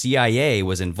that the CIA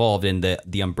was involved in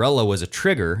the umbrella was a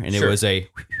trigger and it was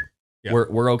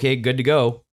we're okay, good to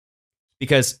go.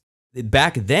 Because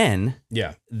back then,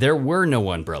 there were no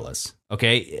umbrellas.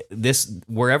 Okay,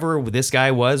 wherever this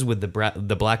guy was with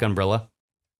the black umbrella,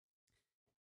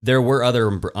 there were other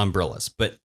umbrellas,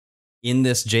 but in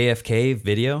this JFK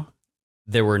video,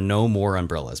 there were no more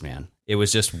umbrellas, man. It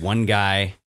was just one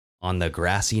guy on the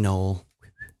grassy knoll.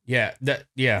 Yeah.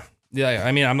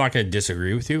 I mean, I'm not going to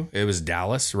disagree with you. It was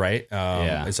Dallas, right?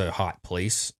 It's a hot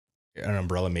place. An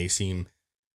umbrella may seem.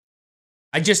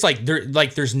 I just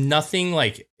there's nothing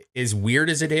like as weird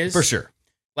as it is. For sure.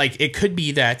 Like it could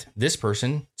be that this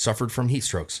person suffered from heat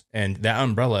strokes and that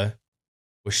umbrella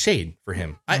was shade for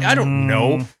him. I don't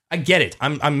know. I get it.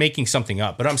 I'm making something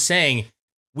up, but I'm saying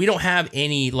we don't have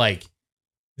any like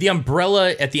the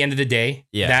umbrella at the end of the day.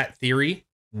 Yeah. That theory,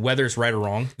 whether it's right or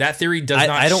wrong, that theory does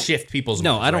not shift people's minds.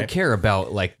 No, I don't care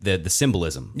about like the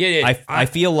symbolism. Yeah. I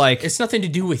feel like it's nothing to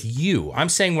do with you. I'm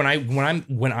saying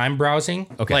when I'm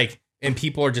browsing, like, and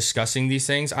people are discussing these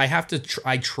things, I have to.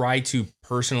 I try to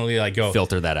personally like go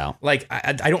filter that out. Like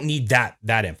I don't need that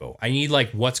info. I need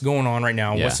like what's going on right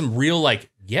now. What's some real like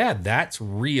that's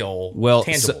real. Well,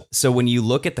 tangible. So when you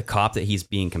look at the cop that he's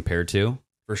being compared to,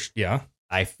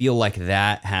 I feel like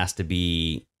that has to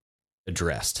be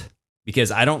addressed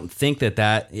because I don't think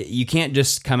that you can't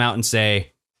just come out and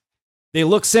say they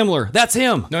look similar. That's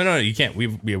him. No, you can't.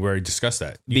 We already discussed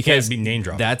that. You because can't be name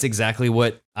dropping. That's exactly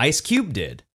what Ice Cube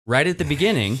did. Right at the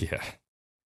beginning,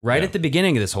 at the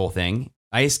beginning of this whole thing,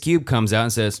 Ice Cube comes out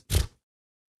and says,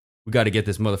 we got to get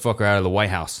this motherfucker out of the White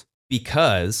House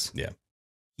because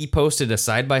he posted a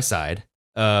side-by-side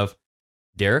of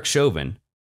Derek Chauvin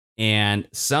and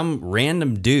some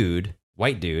random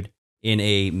white dude, in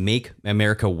a Make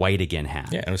America White Again hat.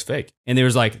 Yeah, it was fake. And there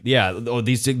was like,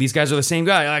 these guys are the same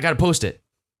guy. I got to post it.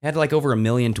 It had like over 1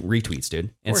 million retweets, dude.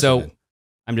 And so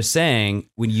I'm just saying,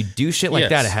 when you do shit like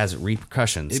that, it has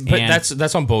repercussions. But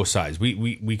that's on both sides.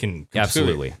 We can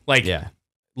absolutely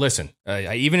listen.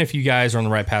 Even if you guys are on the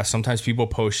right path, sometimes people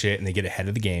post shit and they get ahead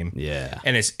of the game. Yeah,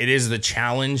 and it is the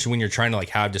challenge when you're trying to like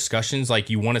have discussions. Like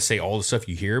you want to say all the stuff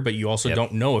you hear, but you also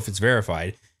don't know if it's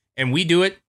verified. And we do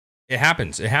it. It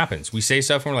happens. We say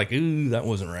stuff and we're like, ooh, that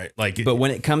wasn't right. Like, but when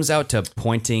it comes out to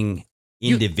pointing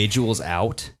individuals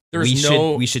out.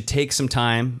 We should take some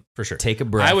time for sure. Take a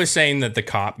breath. I was saying that the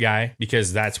cop guy,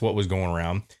 because that's what was going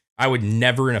around. I would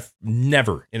never in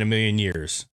a million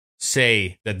years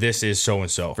say that this is so and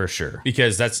so for sure,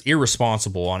 because that's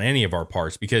irresponsible on any of our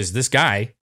parts. Because this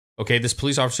guy, this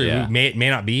police officer who may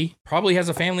not be, probably has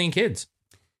a family and kids.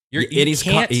 He's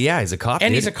a cop.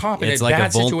 And he's a cop. It's like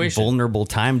a vulnerable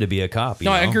time to be a cop.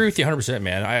 I agree with you 100%,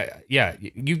 man.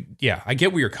 I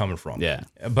get where you're coming from. Yeah.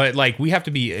 But like, we have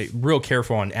to be real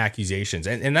careful on accusations.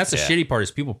 And that's the shitty part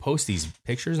is people post these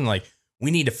pictures and like, we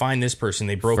need to find this person.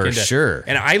 They broke into. For sure.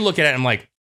 And I look at it and I'm like,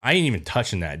 I ain't even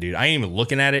touching that, dude. I ain't even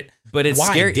looking at it. But it's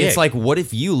scary. It's like, what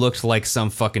if you looked like some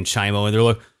fucking chimo and they're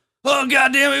like, oh,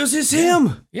 goddamn, it was just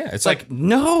him. Yeah, it's like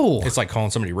no. It's like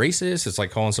calling somebody racist. It's like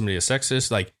calling somebody a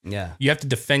sexist. Like, you have to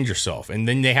defend yourself, and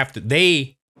then they have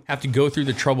to go through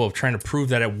the trouble of trying to prove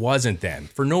that it wasn't them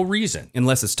for no reason,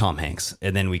 unless it's Tom Hanks,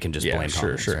 and then we can just blame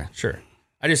Tom Hanks. Sure.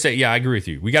 I just say, I agree with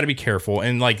you. We got to be careful,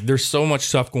 and like, there's so much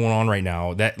stuff going on right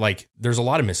now that like, there's a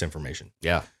lot of misinformation.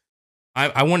 Yeah,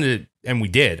 I wanted to, and we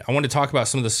did. I wanted to talk about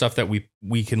some of the stuff that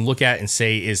we can look at and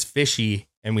say is fishy.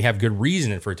 And we have good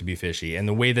reason for it to be fishy. And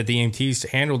the way that the EMTs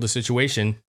handled the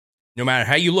situation, no matter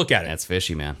how you look at it. That's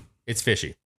fishy, man. It's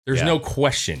fishy. There's no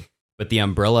question. But the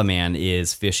umbrella man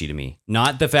is fishy to me.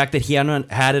 Not the fact that he had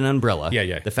an umbrella.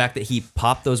 Yeah. The fact that he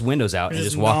popped those windows out and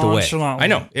just walked away. I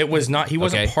know. It was not, he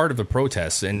wasn't part of the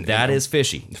protest. And that is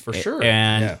fishy. For sure.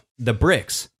 And the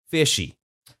bricks, fishy.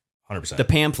 100%. The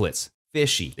pamphlets,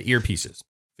 fishy. The earpieces,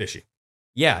 fishy.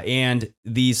 Yeah. And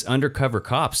these undercover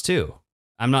cops, too.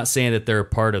 I'm not saying that they're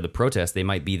part of the protest. They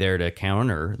might be there to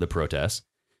counter the protest.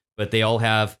 But they all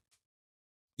have,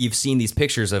 you've seen these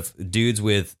pictures of dudes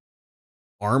with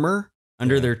armor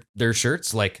under their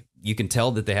shirts. Like, you can tell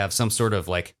that they have some sort of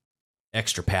like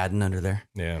extra padding under there.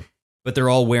 Yeah. But they're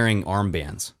all wearing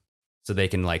armbands. So they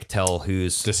can like tell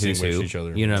who's who. Each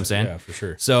other. You know what I'm saying? Yeah, for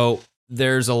sure. So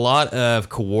there's a lot of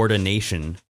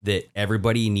coordination that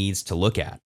everybody needs to look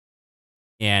at.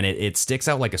 And it sticks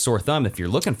out like a sore thumb if you're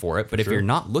looking for it. But if you're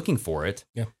not looking for it,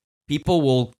 people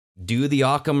will do the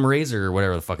Occam razor or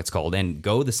whatever the fuck it's called and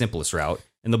go the simplest route.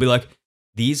 And they'll be like,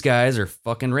 these guys are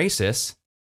fucking racists.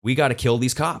 We got to kill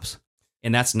these cops.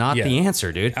 And that's not the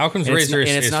answer, dude. Occam's razor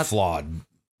is not flawed. And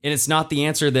it's not the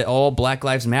answer that all Black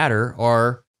Lives Matter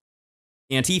are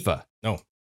Antifa. No.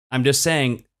 I'm just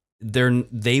saying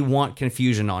they want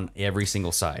confusion on every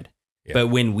single side. Yeah. But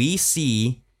when we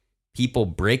see people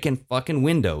breaking fucking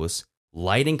windows,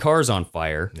 lighting cars on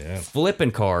fire,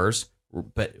 flipping cars,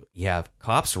 but you have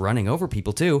cops running over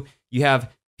people too. You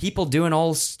have people doing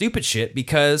all stupid shit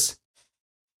because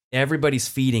everybody's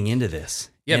feeding into this.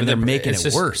 Yeah, and they're making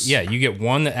it worse. Yeah, you get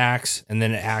one that acts, and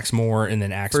then it acts more, and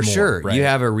then acts more. For sure. Right? You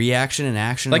have a reaction and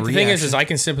action. Like, the thing is I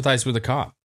can sympathize with a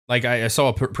cop. Like, I saw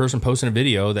a person posting a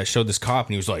video that showed this cop,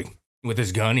 and he was like, with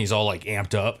his gun, he's all like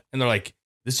amped up. And they're like,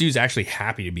 this dude's actually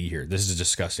happy to be here. This is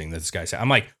disgusting that this guy's. I'm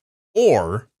like,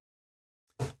 or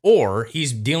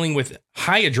he's dealing with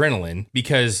high adrenaline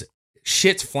because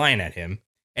shit's flying at him,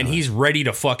 and he's ready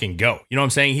to fucking go. You know what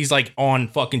I'm saying? He's like on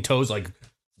fucking toes, like,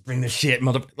 bring the shit,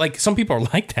 mother. Like, some people are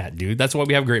like that, dude. That's why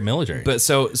we have great military. But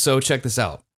so check this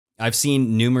out. I've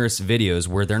seen numerous videos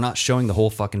where they're not showing the whole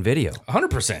fucking video.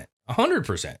 100%.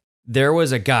 100%. There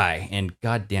was a guy, and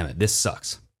god damn it, this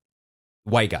sucks.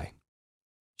 White guy.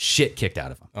 Shit kicked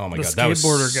out of him. Oh my god, that was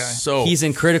skateboarder guy. So he's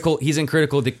in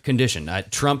critical condition.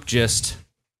 Trump just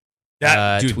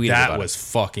tweeted that about was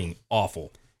fucking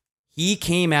awful. He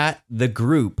came at the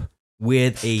group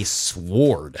with a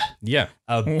sword. Yeah.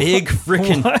 A big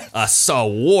freaking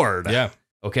sword. Yeah.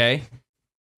 Okay.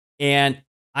 And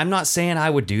I'm not saying I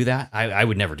would do that. I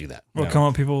would never do that. Well, come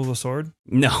at people with a sword?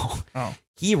 No. Oh.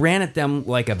 He ran at them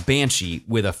like a banshee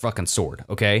with a fucking sword.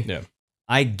 Okay. Yeah.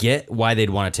 I get why they'd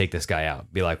want to take this guy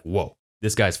out. Be like, whoa,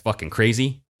 this guy's fucking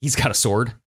crazy. He's got a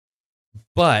sword.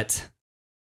 But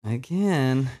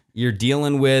again, you're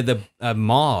dealing with a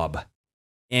mob.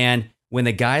 And when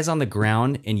the guy's on the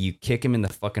ground and you kick him in the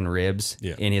fucking ribs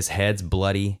and his head's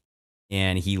bloody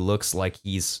and he looks like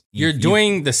you're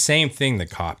doing the same thing the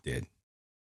cop did.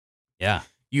 Yeah.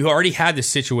 You already had the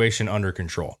situation under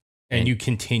control and you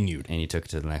continued. And you took it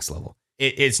to the next level.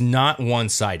 It's not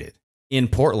one-sided. In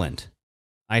Portland,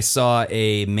 I saw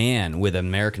a man with an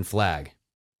American flag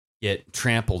get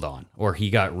trampled on, or he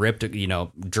got ripped,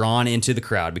 drawn into the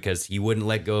crowd because he wouldn't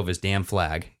let go of his damn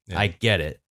flag. Yeah. I get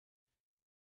it.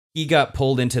 He got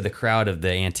pulled into the crowd of the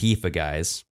Antifa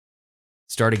guys,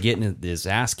 started getting his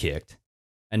ass kicked.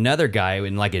 Another guy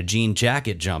in like a jean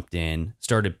jacket jumped in,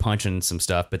 started punching some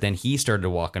stuff, but then he started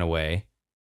walking away.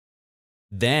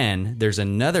 Then there's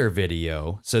another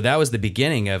video. So that was the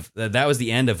beginning of, that was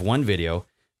the end of one video.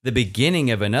 The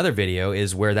beginning of another video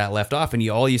is where that left off, and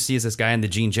all you see is this guy in the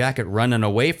jean jacket running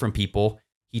away from people.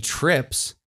 He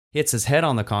trips, hits his head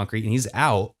on the concrete, and he's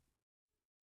out.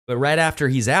 But right after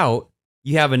he's out,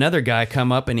 you have another guy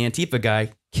come up, an Antifa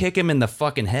guy, kick him in the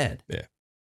fucking head. Yeah.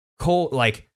 Cold,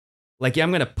 like I'm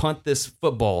going to punt this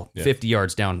football 50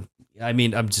 yards down. I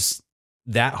mean, I'm just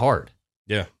that hard.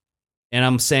 Yeah. And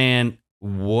I'm saying,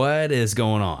 what is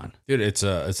going on? Dude, it's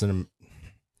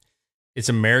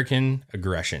American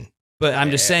aggression. But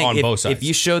I'm just saying, on both sides. If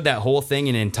you showed that whole thing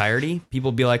in entirety, people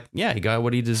would be like, yeah, he got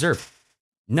what he deserved.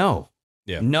 No.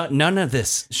 Yeah. None of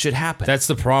this should happen. That's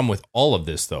the problem with all of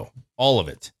this, though. All of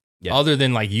it. Yeah. Other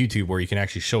than like YouTube, where you can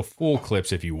actually show full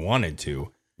clips if you wanted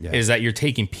to, is that you're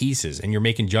taking pieces and you're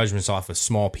making judgments off of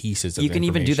small pieces of You can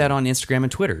even do that on Instagram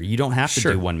and Twitter. You don't have to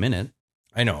do 1 minute.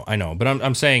 I know. But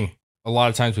I'm saying a lot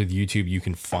of times with YouTube, you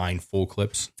can find full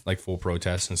clips, like full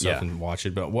protests and stuff, and watch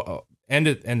it. But end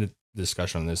the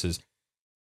discussion on this is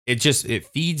it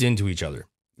feeds into each other.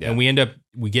 Yeah. And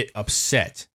we get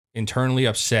internally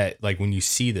upset, like when you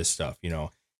see this stuff,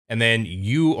 and then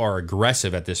you are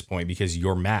aggressive at this point because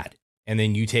you're mad, and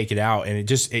then you take it out, and it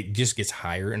just gets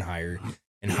higher and higher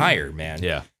and higher, man.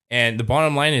 Yeah. And the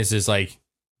bottom line is like,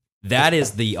 That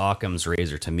is the Occam's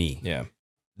razor to me. Yeah.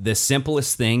 The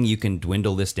simplest thing you can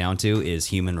dwindle this down to is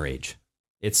human rage.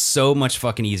 It's so much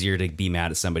fucking easier to be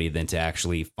mad at somebody than to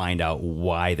actually find out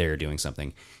why they're doing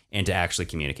something and to actually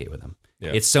communicate with them.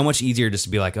 Yeah. It's so much easier just to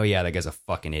be like, oh yeah, that guy's a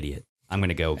fucking idiot. I'm going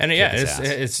to go. And yeah,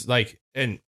 it's like,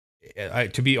 and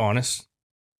to be honest,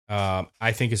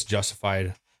 I think it's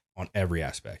justified on every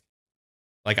aspect.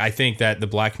 Like, I think that the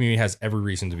black community has every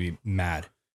reason to be mad,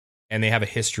 and they have a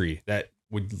history that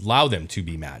would allow them to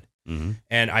be mad. Mm-hmm.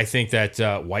 And I think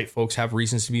that white folks have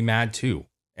reasons to be mad too.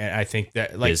 And I think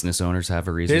that like business owners have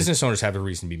a reason. Business owners have a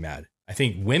reason to be mad. I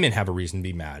think women have a reason to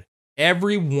be mad.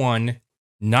 Everyone,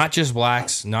 not just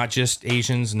blacks, not just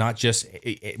Asians, not just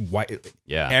white.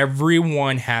 Yeah.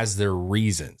 Everyone has their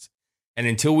reasons. And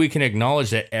until we can acknowledge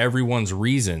that everyone's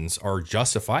reasons are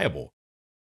justifiable,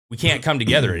 we can't come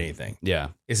together at anything. Yeah.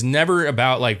 It's never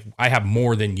about like, I have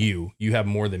more than you, you have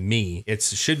more than me. It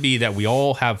should be that we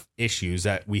all have issues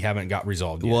that we haven't got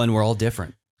resolved yet. Well, and we're all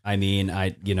different. I mean,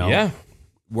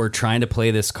 we're trying to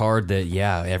play this card that,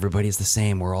 everybody's the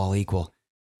same. We're all equal.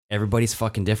 Everybody's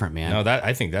fucking different, man. No,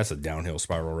 I think that's a downhill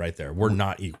spiral right there. We're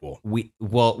not equal.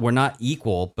 We're not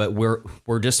equal, but we're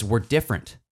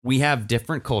different. We have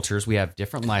different cultures. We have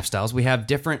different lifestyles. We have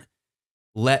different.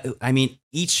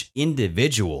 Each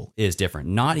individual is different.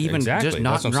 Not even exactly.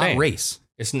 just not race.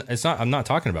 It's not. I'm not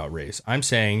talking about race. I'm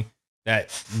saying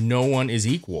that no one is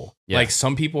equal. Yeah. Like,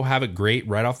 some people have it great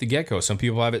right off the get-go. Some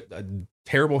people have a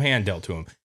terrible hand dealt to them.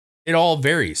 It all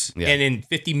varies, and in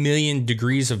 50 million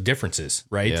degrees of differences,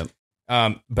 right?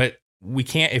 Yep. But we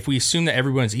can't, if we assume that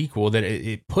everyone's equal, that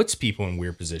it puts people in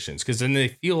weird positions, because then they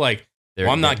feel like,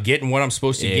 I'm not getting what I'm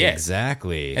supposed to get.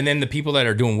 Exactly. And then the people that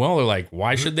are doing well are like,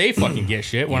 why should they fucking get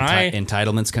shit when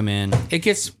entitlements come in? It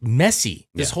gets messy.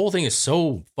 This whole thing is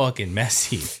so fucking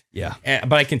messy. Yeah.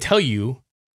 But I can tell you,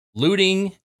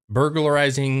 looting,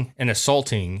 burglarizing, and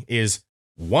assaulting is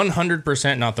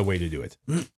 100% not the way to do it.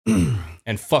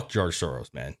 And fuck George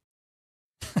Soros, man.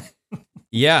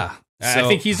 Yeah. I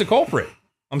think he's the culprit.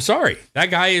 I'm sorry. That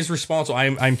guy is responsible.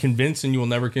 I'm convinced, and you will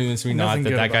never convince me not,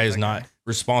 that guy is not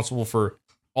responsible for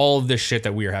all of this shit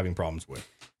that we are having problems with.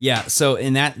 Yeah. So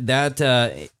in that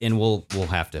and we'll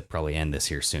have to probably end this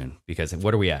here soon, because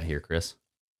what are we at here, Chris?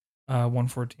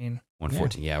 114.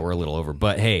 114. Yeah, we're a little over.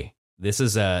 But hey, this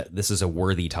is a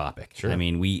worthy topic. Sure. I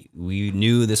mean, we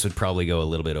knew this would probably go a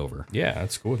little bit over. Yeah,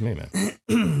 that's cool with me,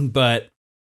 man. But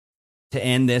to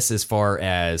end this, as far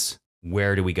as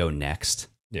where do we go next?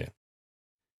 Yeah.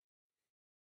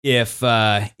 If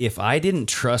I didn't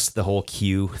trust the whole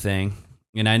Q thing,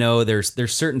 and I know there's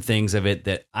certain things of it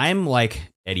that I'm like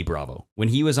Eddie Bravo. When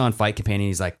he was on Fight Companion,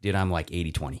 he's like, dude, I'm like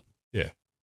 80-20. Yeah.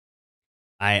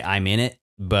 I'm in it,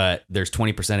 but there's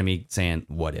 20% of me saying,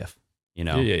 what if? You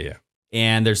know? Yeah.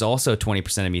 And there's also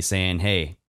 20% of me saying,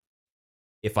 hey,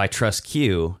 if I trust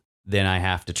Q, then I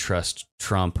have to trust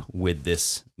Trump with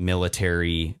this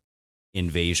military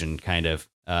invasion kind of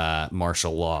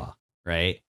martial law,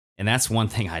 right? And that's one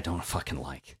thing I don't fucking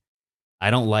like.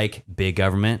 I don't like big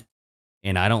government,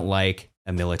 and I don't like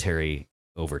a military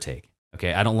overtake.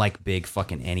 Okay, I don't like big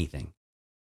fucking anything.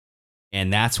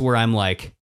 And that's where I'm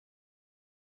like,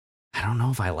 I don't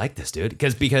know if I like this, dude.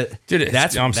 Because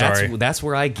that's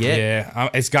where I get. Yeah,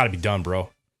 it's got to be done, bro.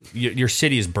 Your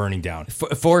city is burning down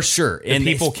for sure, and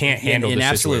people can't handle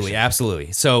this situation.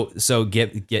 Absolutely. So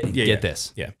get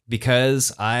this. Yeah,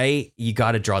 because you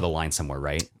got to draw the line somewhere,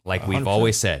 right? Like we've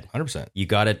always said, 100%. You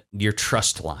got your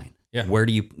trust line. Yeah. Where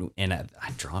do you? And I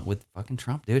draw it with fucking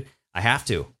Trump, dude. I have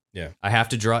to. Yeah. I have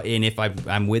to draw. And if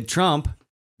I'm with Trump,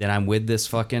 then I'm with this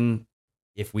fucking.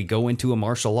 If we go into a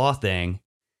martial law thing,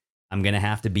 I'm gonna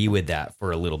have to be with that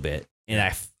for a little bit. And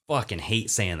I fucking hate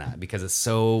saying that because it's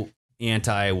so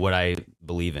anti what I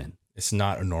believe in. It's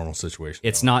not a normal situation.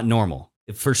 It's not normal,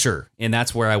 for sure. And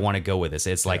that's where I want to go with this.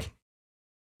 It's like,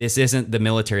 this isn't the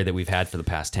military that we've had for the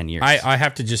past 10 years. I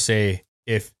have to just say,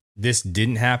 if this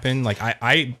didn't happen, like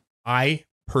I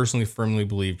personally firmly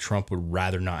believe Trump would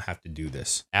rather not have to do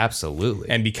this. Absolutely.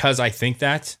 And because I think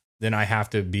that, then I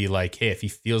have to be like, hey, if he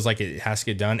feels like it has to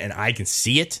get done and I can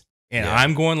see it, and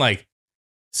I'm going like,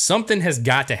 something has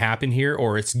got to happen here,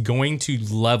 or it's going to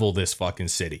level this fucking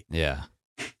city. Yeah.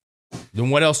 Then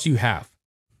what else do you have?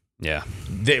 Yeah.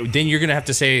 Then you're going to have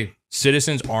to say,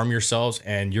 citizens, arm yourselves,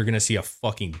 and you're going to see a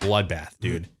fucking bloodbath,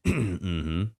 dude.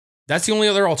 Mm-hmm. That's the only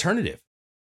other alternative.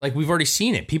 Like, we've already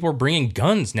seen it. People are bringing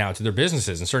guns now to their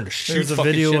businesses and starting to shoot. There's a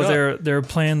video where they're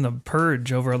playing The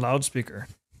Purge over a loudspeaker.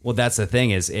 Well, that's the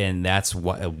thing and that's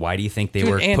why do you think they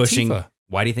were Antifa. pushing?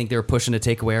 Why do you think they were pushing to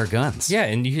take away our guns? Yeah,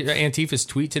 and you hear Antifa's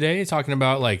tweet today talking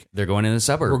about like they're going in the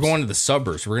suburbs. We're going to the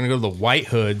suburbs. We're going to go to the white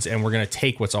hoods and we're going to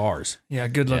take what's ours. Yeah,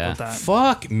 good luck with that.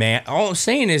 Fuck, man. All I'm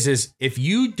saying is if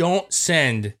you don't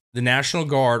send the National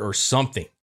Guard or something,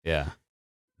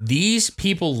 these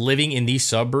people living in these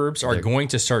suburbs are going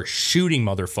to start shooting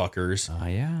motherfuckers.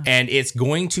 And it's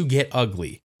going to get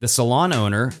ugly. The salon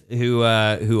owner who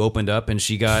opened up and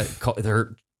she got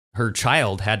her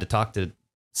child had to talk to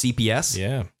CPS.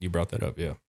 Yeah, you brought that up.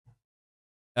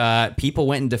 Yeah. People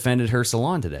went and defended her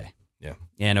salon today. Yeah.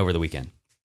 And over the weekend.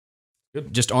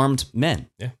 Good. Just armed men.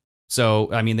 Yeah. So,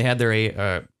 I mean, they had their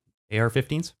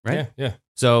AR-15s, right? Yeah.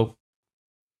 So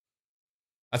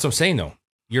that's what I'm saying, though.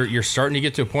 You're starting to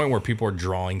get to a point where people are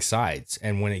drawing sides.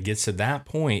 And when it gets to that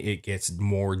point, it gets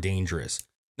more dangerous.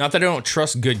 Not that I don't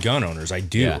trust good gun owners. I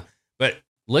do. Yeah. But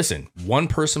listen, one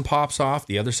person pops off,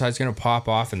 the other side's going to pop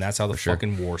off, and that's how the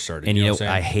fucking war started. And you know what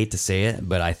I hate to say it,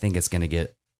 but I think it's going to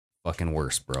get fucking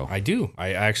worse, bro. I do.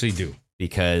 I actually do.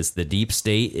 Because the deep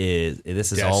state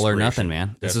this is all or nothing,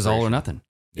 man. This is all or nothing.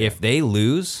 Yeah. If they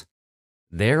lose,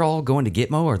 they're all going to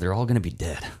Gitmo or they're all going to be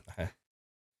dead.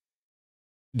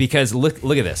 Because look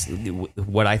at this.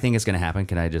 What I think is going to happen.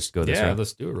 Can I just go this way? Yeah,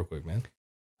 let's do it real quick, man.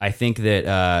 I think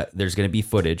that there's going to be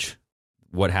footage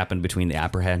what happened between the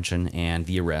apprehension and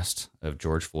the arrest of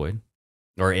George Floyd,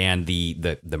 and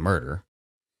the murder.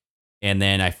 And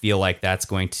then I feel like that's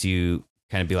going to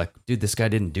kind of be like, dude, this guy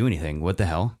didn't do anything. What the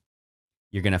hell?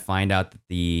 You're going to find out that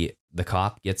the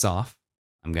cop gets off.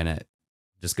 I'm going to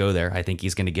just go there. I think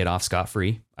he's going to get off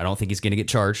scot-free. I don't think he's going to get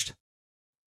charged.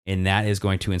 And that is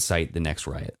going to incite the next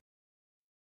riot.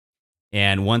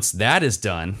 And once that is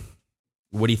done,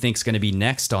 what do you think is going to be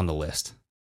next on the list?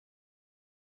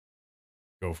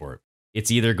 Go for it.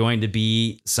 It's either going to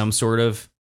be some sort of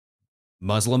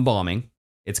Muslim bombing.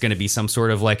 It's going to be some sort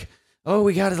of like, oh,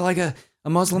 we got like a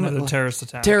Muslim terrorist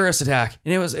attack.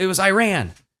 And it was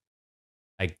Iran.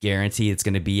 I guarantee it's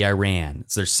going to be Iran.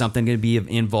 So there's something going to be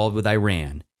involved with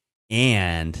Iran.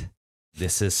 And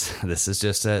this is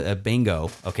just a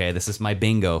bingo. Okay, this is my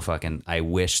bingo. Fucking, I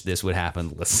wish this would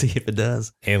happen. Let's see if it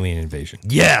does. Alien invasion.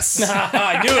 Yes.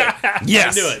 I knew it.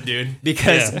 Yes. I knew it, dude.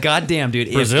 Because goddamn,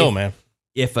 dude. Brazil, man.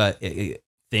 If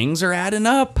things are adding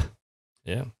up.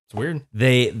 Yeah, it's weird.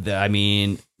 I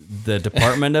mean, the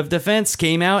Department of Defense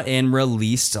came out and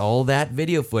released all that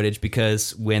video footage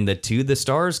because when the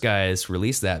Stars guys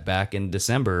released that back in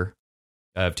December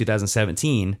of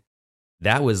 2017,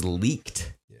 that was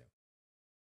leaked. Yeah.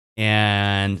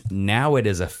 And now it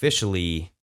is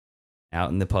officially out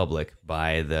in the public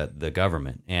by the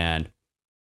government. And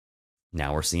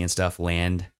now we're seeing stuff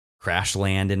crash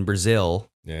land in Brazil.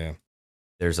 Yeah.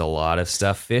 There's a lot of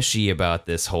stuff fishy about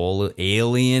this whole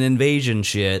alien invasion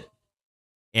shit.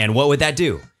 And what would that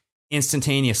do?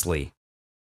 Instantaneously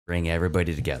bring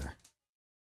everybody together.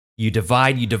 You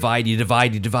divide.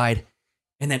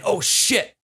 And then, oh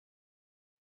shit.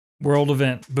 World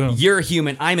event. Boom. You're a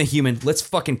human. I'm a human. Let's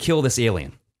fucking kill this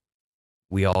alien.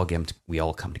 We all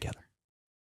come together.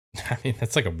 I mean,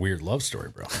 that's like a weird love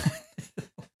story, bro.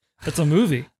 That's a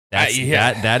movie.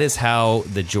 That is how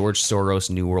the George Soros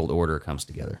New World Order comes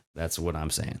together. That's what I'm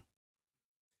saying.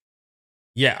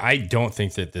 Yeah, I don't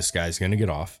think that this guy's going to get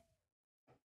off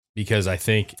because I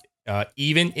think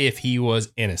even if he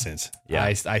was innocent,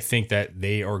 I think that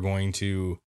they are going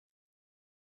to.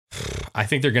 I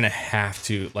think they're going to have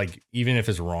to, like, even if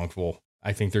it's wrongful,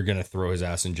 I think they're going to throw his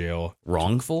ass in jail.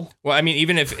 Wrongful? Well, I mean,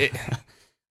 even if it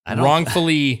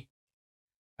wrongfully,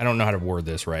 I don't know how to word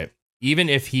this right. Even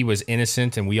if he was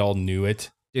innocent and we all knew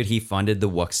it. Dude, he funded the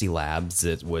Wuxi Labs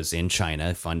that was in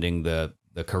China funding the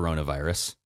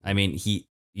coronavirus. I mean,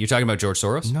 you're talking about George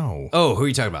Soros? No. Oh, who are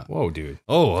you talking about? Whoa, dude.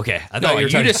 Oh, okay. I thought you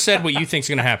just said what you think's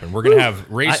going to happen. We're going to have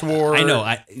race war. I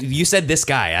know. You said this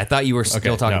guy. I thought you were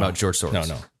still talking about George Soros.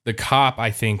 No. The cop, I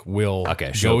think, will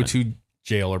go to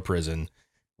jail or prison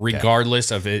regardless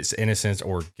of his innocence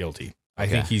or guilty. I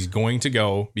think he's going to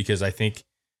go because I think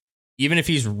even if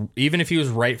he was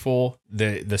rightful,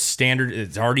 the standard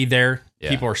is already there. Yeah.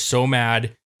 People are so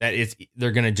mad that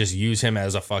they're going to just use him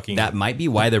as a fucking. That might be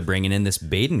why they're bringing in this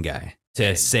Baden guy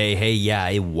to say, hey, yeah,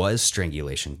 it was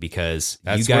strangulation because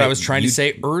that's what I was trying to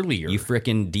say earlier. You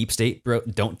freaking deep state, bro.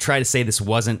 Don't try to say this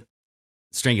wasn't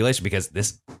strangulation because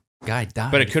this guy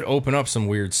died. But it could open up some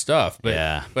weird stuff.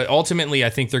 But but ultimately, I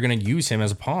think they're going to use him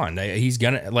as a pawn. He's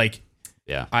gonna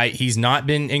he's not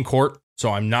been in court,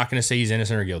 so I'm not going to say he's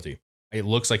innocent or guilty. It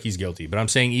looks like he's guilty, but I'm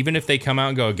saying even if they come out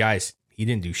and go, guys, he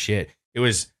didn't do shit. It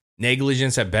was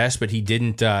negligence at best, but he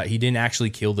didn't actually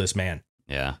kill this man.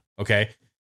 Yeah. Okay.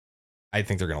 I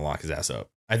think they're going to lock his ass up.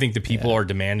 I think the people are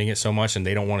demanding it so much and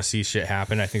they don't want to see shit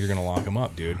happen. I think they're going to lock him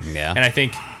up, dude. Yeah. And I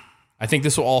think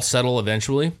this will all settle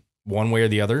eventually, one way or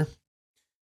the other.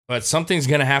 But something's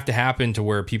going to have to happen to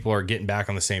where people are getting back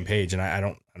on the same page. And I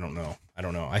don't know.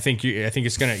 I think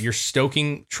you're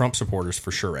stoking Trump supporters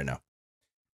for sure right now.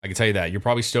 I can tell you that. You're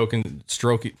probably stroking them.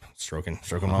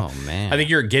 Oh, man. I think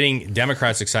you're getting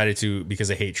Democrats excited too because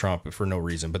they hate Trump for no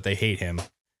reason, but they hate him.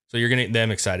 So you're gonna get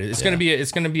them excited. It's gonna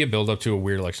be a build up to a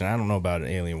weird election. I don't know about an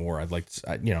alien war. I'd like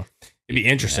to, it'd be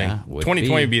interesting. 2020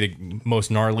 would be the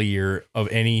most gnarly year of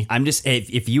any. I'm just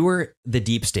if you were the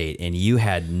deep state and you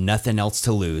had nothing else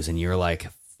to lose and you're like,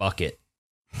 fuck it.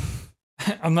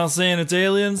 I'm not saying it's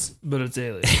aliens, but it's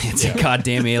aliens. It's a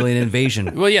goddamn alien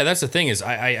invasion. Well, yeah, that's the thing is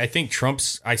I think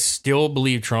I still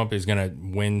believe Trump is gonna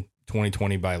win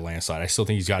 2020 by a landslide. I still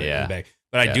think he's got it in the bag.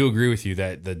 But I do agree with you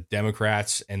that the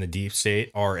Democrats and the deep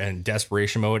state are in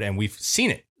desperation mode, and we've seen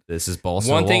it. This is balls.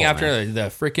 One thing after the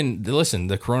freaking listen,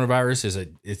 the coronavirus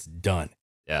it's done.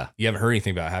 Yeah, you haven't heard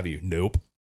anything about it, have you? Nope,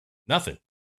 nothing.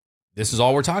 This is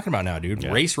all we're talking about now, dude.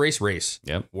 Yeah. Race.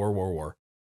 Yep. War.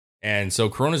 And so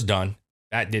Corona's done.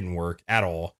 That didn't work at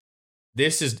all.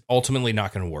 This is ultimately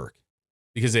not going to work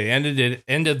because at the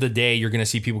end of the day, you're going to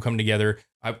see people come together.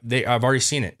 I've already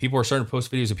seen it. People are starting to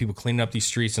post videos of people cleaning up these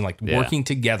streets and working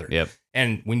together. Yep.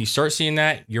 And when you start seeing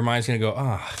that, your mind's going to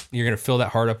go, you're going to fill that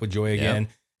heart up with joy again.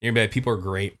 Yep. You're going to be like, people are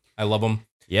great. I love them.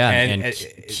 Yeah. And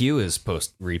Q is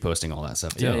reposting all that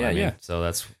stuff too. Yeah. So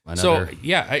that's another.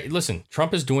 So listen,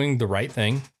 Trump is doing the right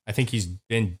thing. I think he's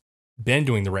been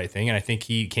doing the right thing. And I think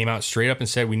he came out straight up and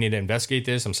said, we need to investigate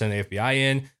this. I'm sending the FBI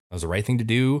in. That was the right thing to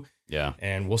do. Yeah.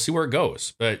 And we'll see where it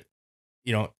goes. But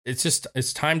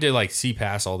it's time to see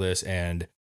past all this and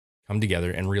come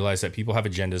together and realize that people have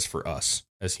agendas for us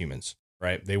as humans,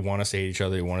 right? They want us to hate each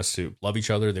other. They want us to love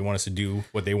each other. They want us to do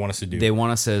what they want us to do. They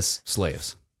want us as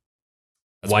slaves.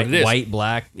 That's white,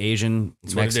 black, Asian,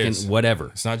 That's Mexican, whatever.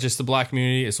 It's not just the black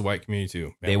community. It's the white community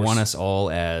too. They want us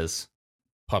all as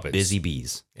puppets, busy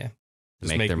bees. Yeah.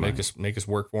 Just make us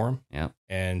work for them. Yeah.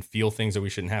 And feel things that we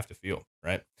shouldn't have to feel.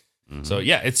 Right. Mm-hmm. So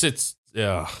yeah, it's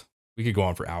we could go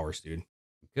on for hours, dude.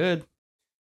 Good.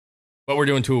 But we're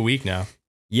doing 2 a week now.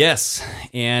 Yes.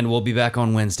 And we'll be back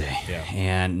on Wednesday. Yeah.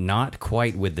 And not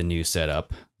quite with the new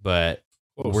setup, but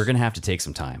we're going to have to take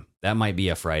some time. That might be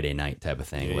a Friday night type of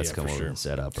thing. Yeah, Let's come over and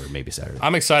set up, or maybe Saturday.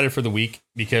 I'm excited for the week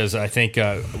because I think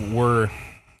we're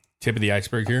tip of the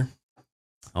iceberg here.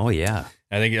 Oh, yeah.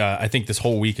 I think this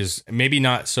whole week is maybe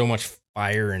not so much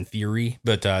fire and fury,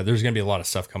 but there's going to be a lot of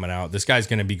stuff coming out. This guy's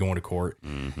going to be going to court,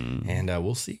 and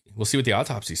we'll see. We'll see what the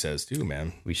autopsy says too,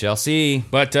 man. We shall see.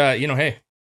 But hey,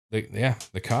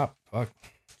 the cop,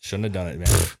 shouldn't have done it,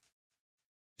 man.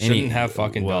 Shouldn't have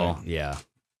fucking done it. Yeah.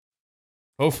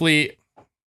 Hopefully,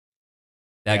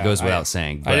 that goes without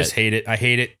saying. But I just hate it. I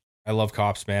hate it. I love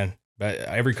cops, man. But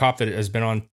every cop that has been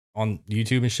on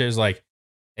YouTube and shit is like,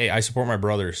 hey, I support my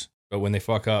brothers, but when they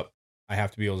fuck up, I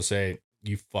have to be able to say,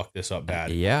 you fucked this up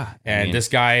bad. Yeah. And this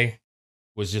guy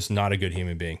was just not a good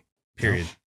human being, period.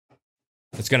 No.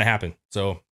 It's going to happen.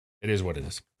 So it is what it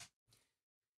is.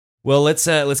 Well,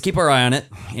 let's keep our eye on it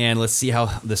and let's see how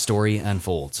the story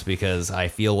unfolds, because I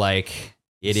feel like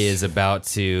it is about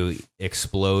to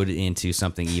explode into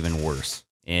something even worse.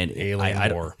 And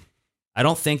alien war. I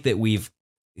don't think that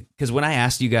because when I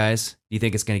asked you guys, do you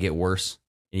think it's going to get worse?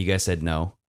 And you guys said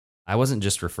no. I wasn't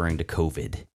just referring to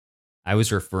COVID. I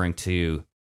was referring to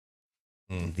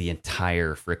the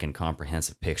entire freaking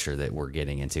comprehensive picture that we're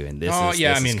getting into. And this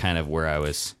is kind of where I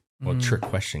was. Well, trick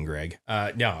question, Greg.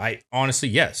 No, I honestly,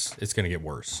 yes, it's going to get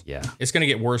worse. Yeah. It's going to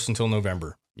get worse until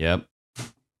November. Yep.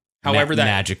 However, that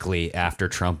magically after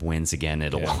Trump wins again,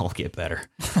 it'll all get better.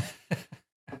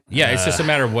 Yeah, it's just a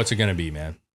matter of what's it going to be,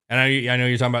 man. And I know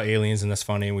you're talking about aliens, and that's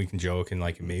funny, and we can joke and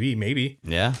maybe.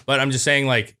 Yeah. But I'm just saying,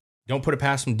 don't put it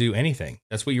past them to do anything.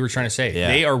 That's what you were trying to say. Yeah.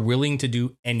 They are willing to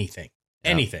do anything.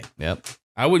 Yep. Anything. Yep.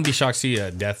 I wouldn't be shocked to see a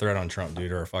death threat on Trump,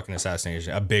 dude, or a fucking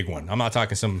assassination. A big one. I'm not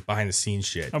talking some behind the scenes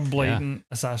shit. A blatant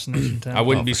assassination attempt. I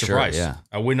wouldn't be surprised. Sure, yeah.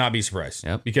 I would not be surprised.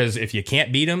 Yep. Because if you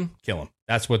can't beat them, kill them.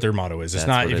 That's what their motto is. It's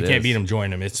not if you can't beat them, join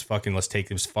them. It's fucking let's take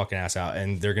this fucking ass out.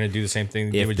 And they're going to do the same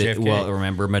thing they did with JFK. Well,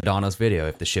 remember Madonna's video.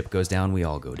 If the ship goes down, we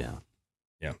all go down.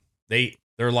 Yeah.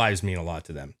 Their lives mean a lot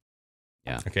to them.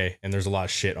 Yeah. Okay. And there's a lot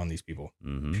of shit on these people.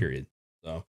 Mm-hmm. Period.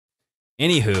 So.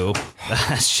 Anywho,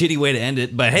 shitty way to end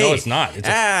it, but hey. No, it's not.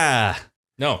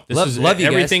 No, this is love you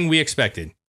everything guys. we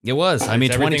expected. It was. I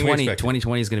mean,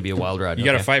 2020 is going to be a wild ride. You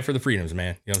got to fight for the freedoms,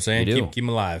 man. You know what I'm saying? You do. Keep them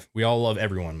alive. We all love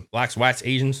everyone. Blacks, whites,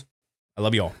 Asians. I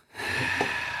love you all.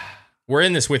 We're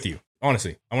in this with you.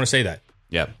 Honestly, I want to say that.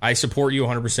 Yep. I support you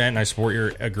 100%, and I support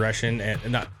your aggression.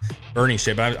 And not burning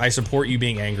shit, but I support you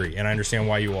being angry, and I understand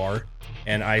why you are.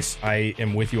 And I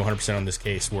am with you 100% on this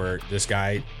case where this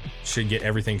guy should get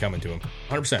everything coming to him.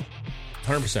 100%.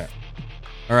 100%.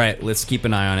 All right, let's keep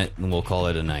an eye on it, and we'll call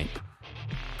it a night.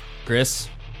 Chris,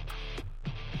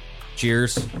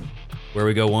 cheers. Where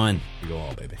we go one. We go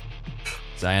all, baby.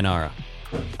 Sayonara.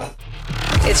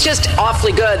 It's just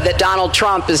awfully good that Donald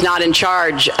Trump is not in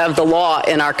charge of the law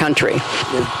in our country.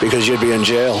 Because you'd be in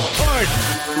jail.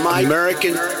 Pardon my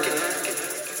American...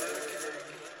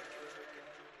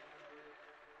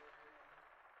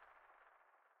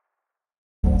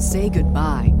 Say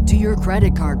goodbye to your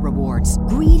credit card rewards.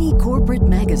 Greedy corporate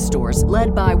mega stores,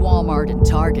 led by Walmart and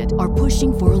Target, are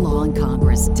pushing for a law in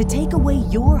Congress to take away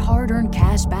your hard-earned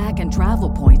cash back and travel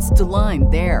points to line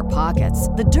their pockets.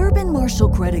 The Durbin-Marshall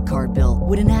credit card bill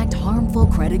would enact harmful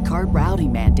credit card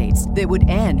routing mandates that would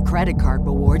end credit card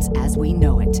rewards as we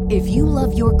know it. If you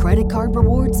love your credit card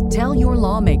rewards, tell your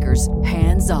lawmakers,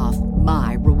 hands off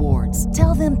my rewards.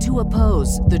 Tell them to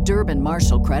oppose the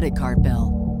Durbin-Marshall credit card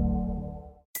bill.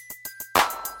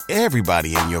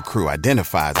 Everybody in your crew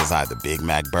identifies as either Big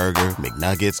Mac Burger,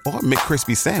 McNuggets, or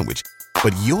McCrispy Sandwich.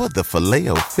 But you're the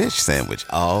Filet-O-Fish Sandwich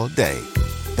all day.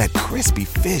 That crispy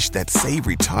fish, that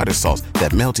savory tartar sauce,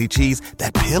 that melty cheese,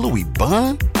 that pillowy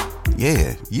bun.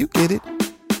 Yeah, you get it.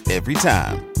 Every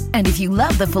time. And if you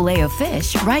love the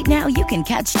Filet-O-Fish, right now you can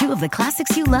catch 2 of the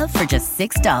classics you love for just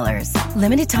 $6.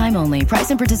 Limited time only. Price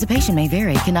and participation may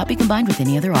vary. Cannot be combined with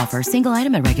any other offer. Single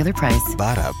item at regular price.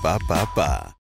 Ba-da-ba-ba-ba.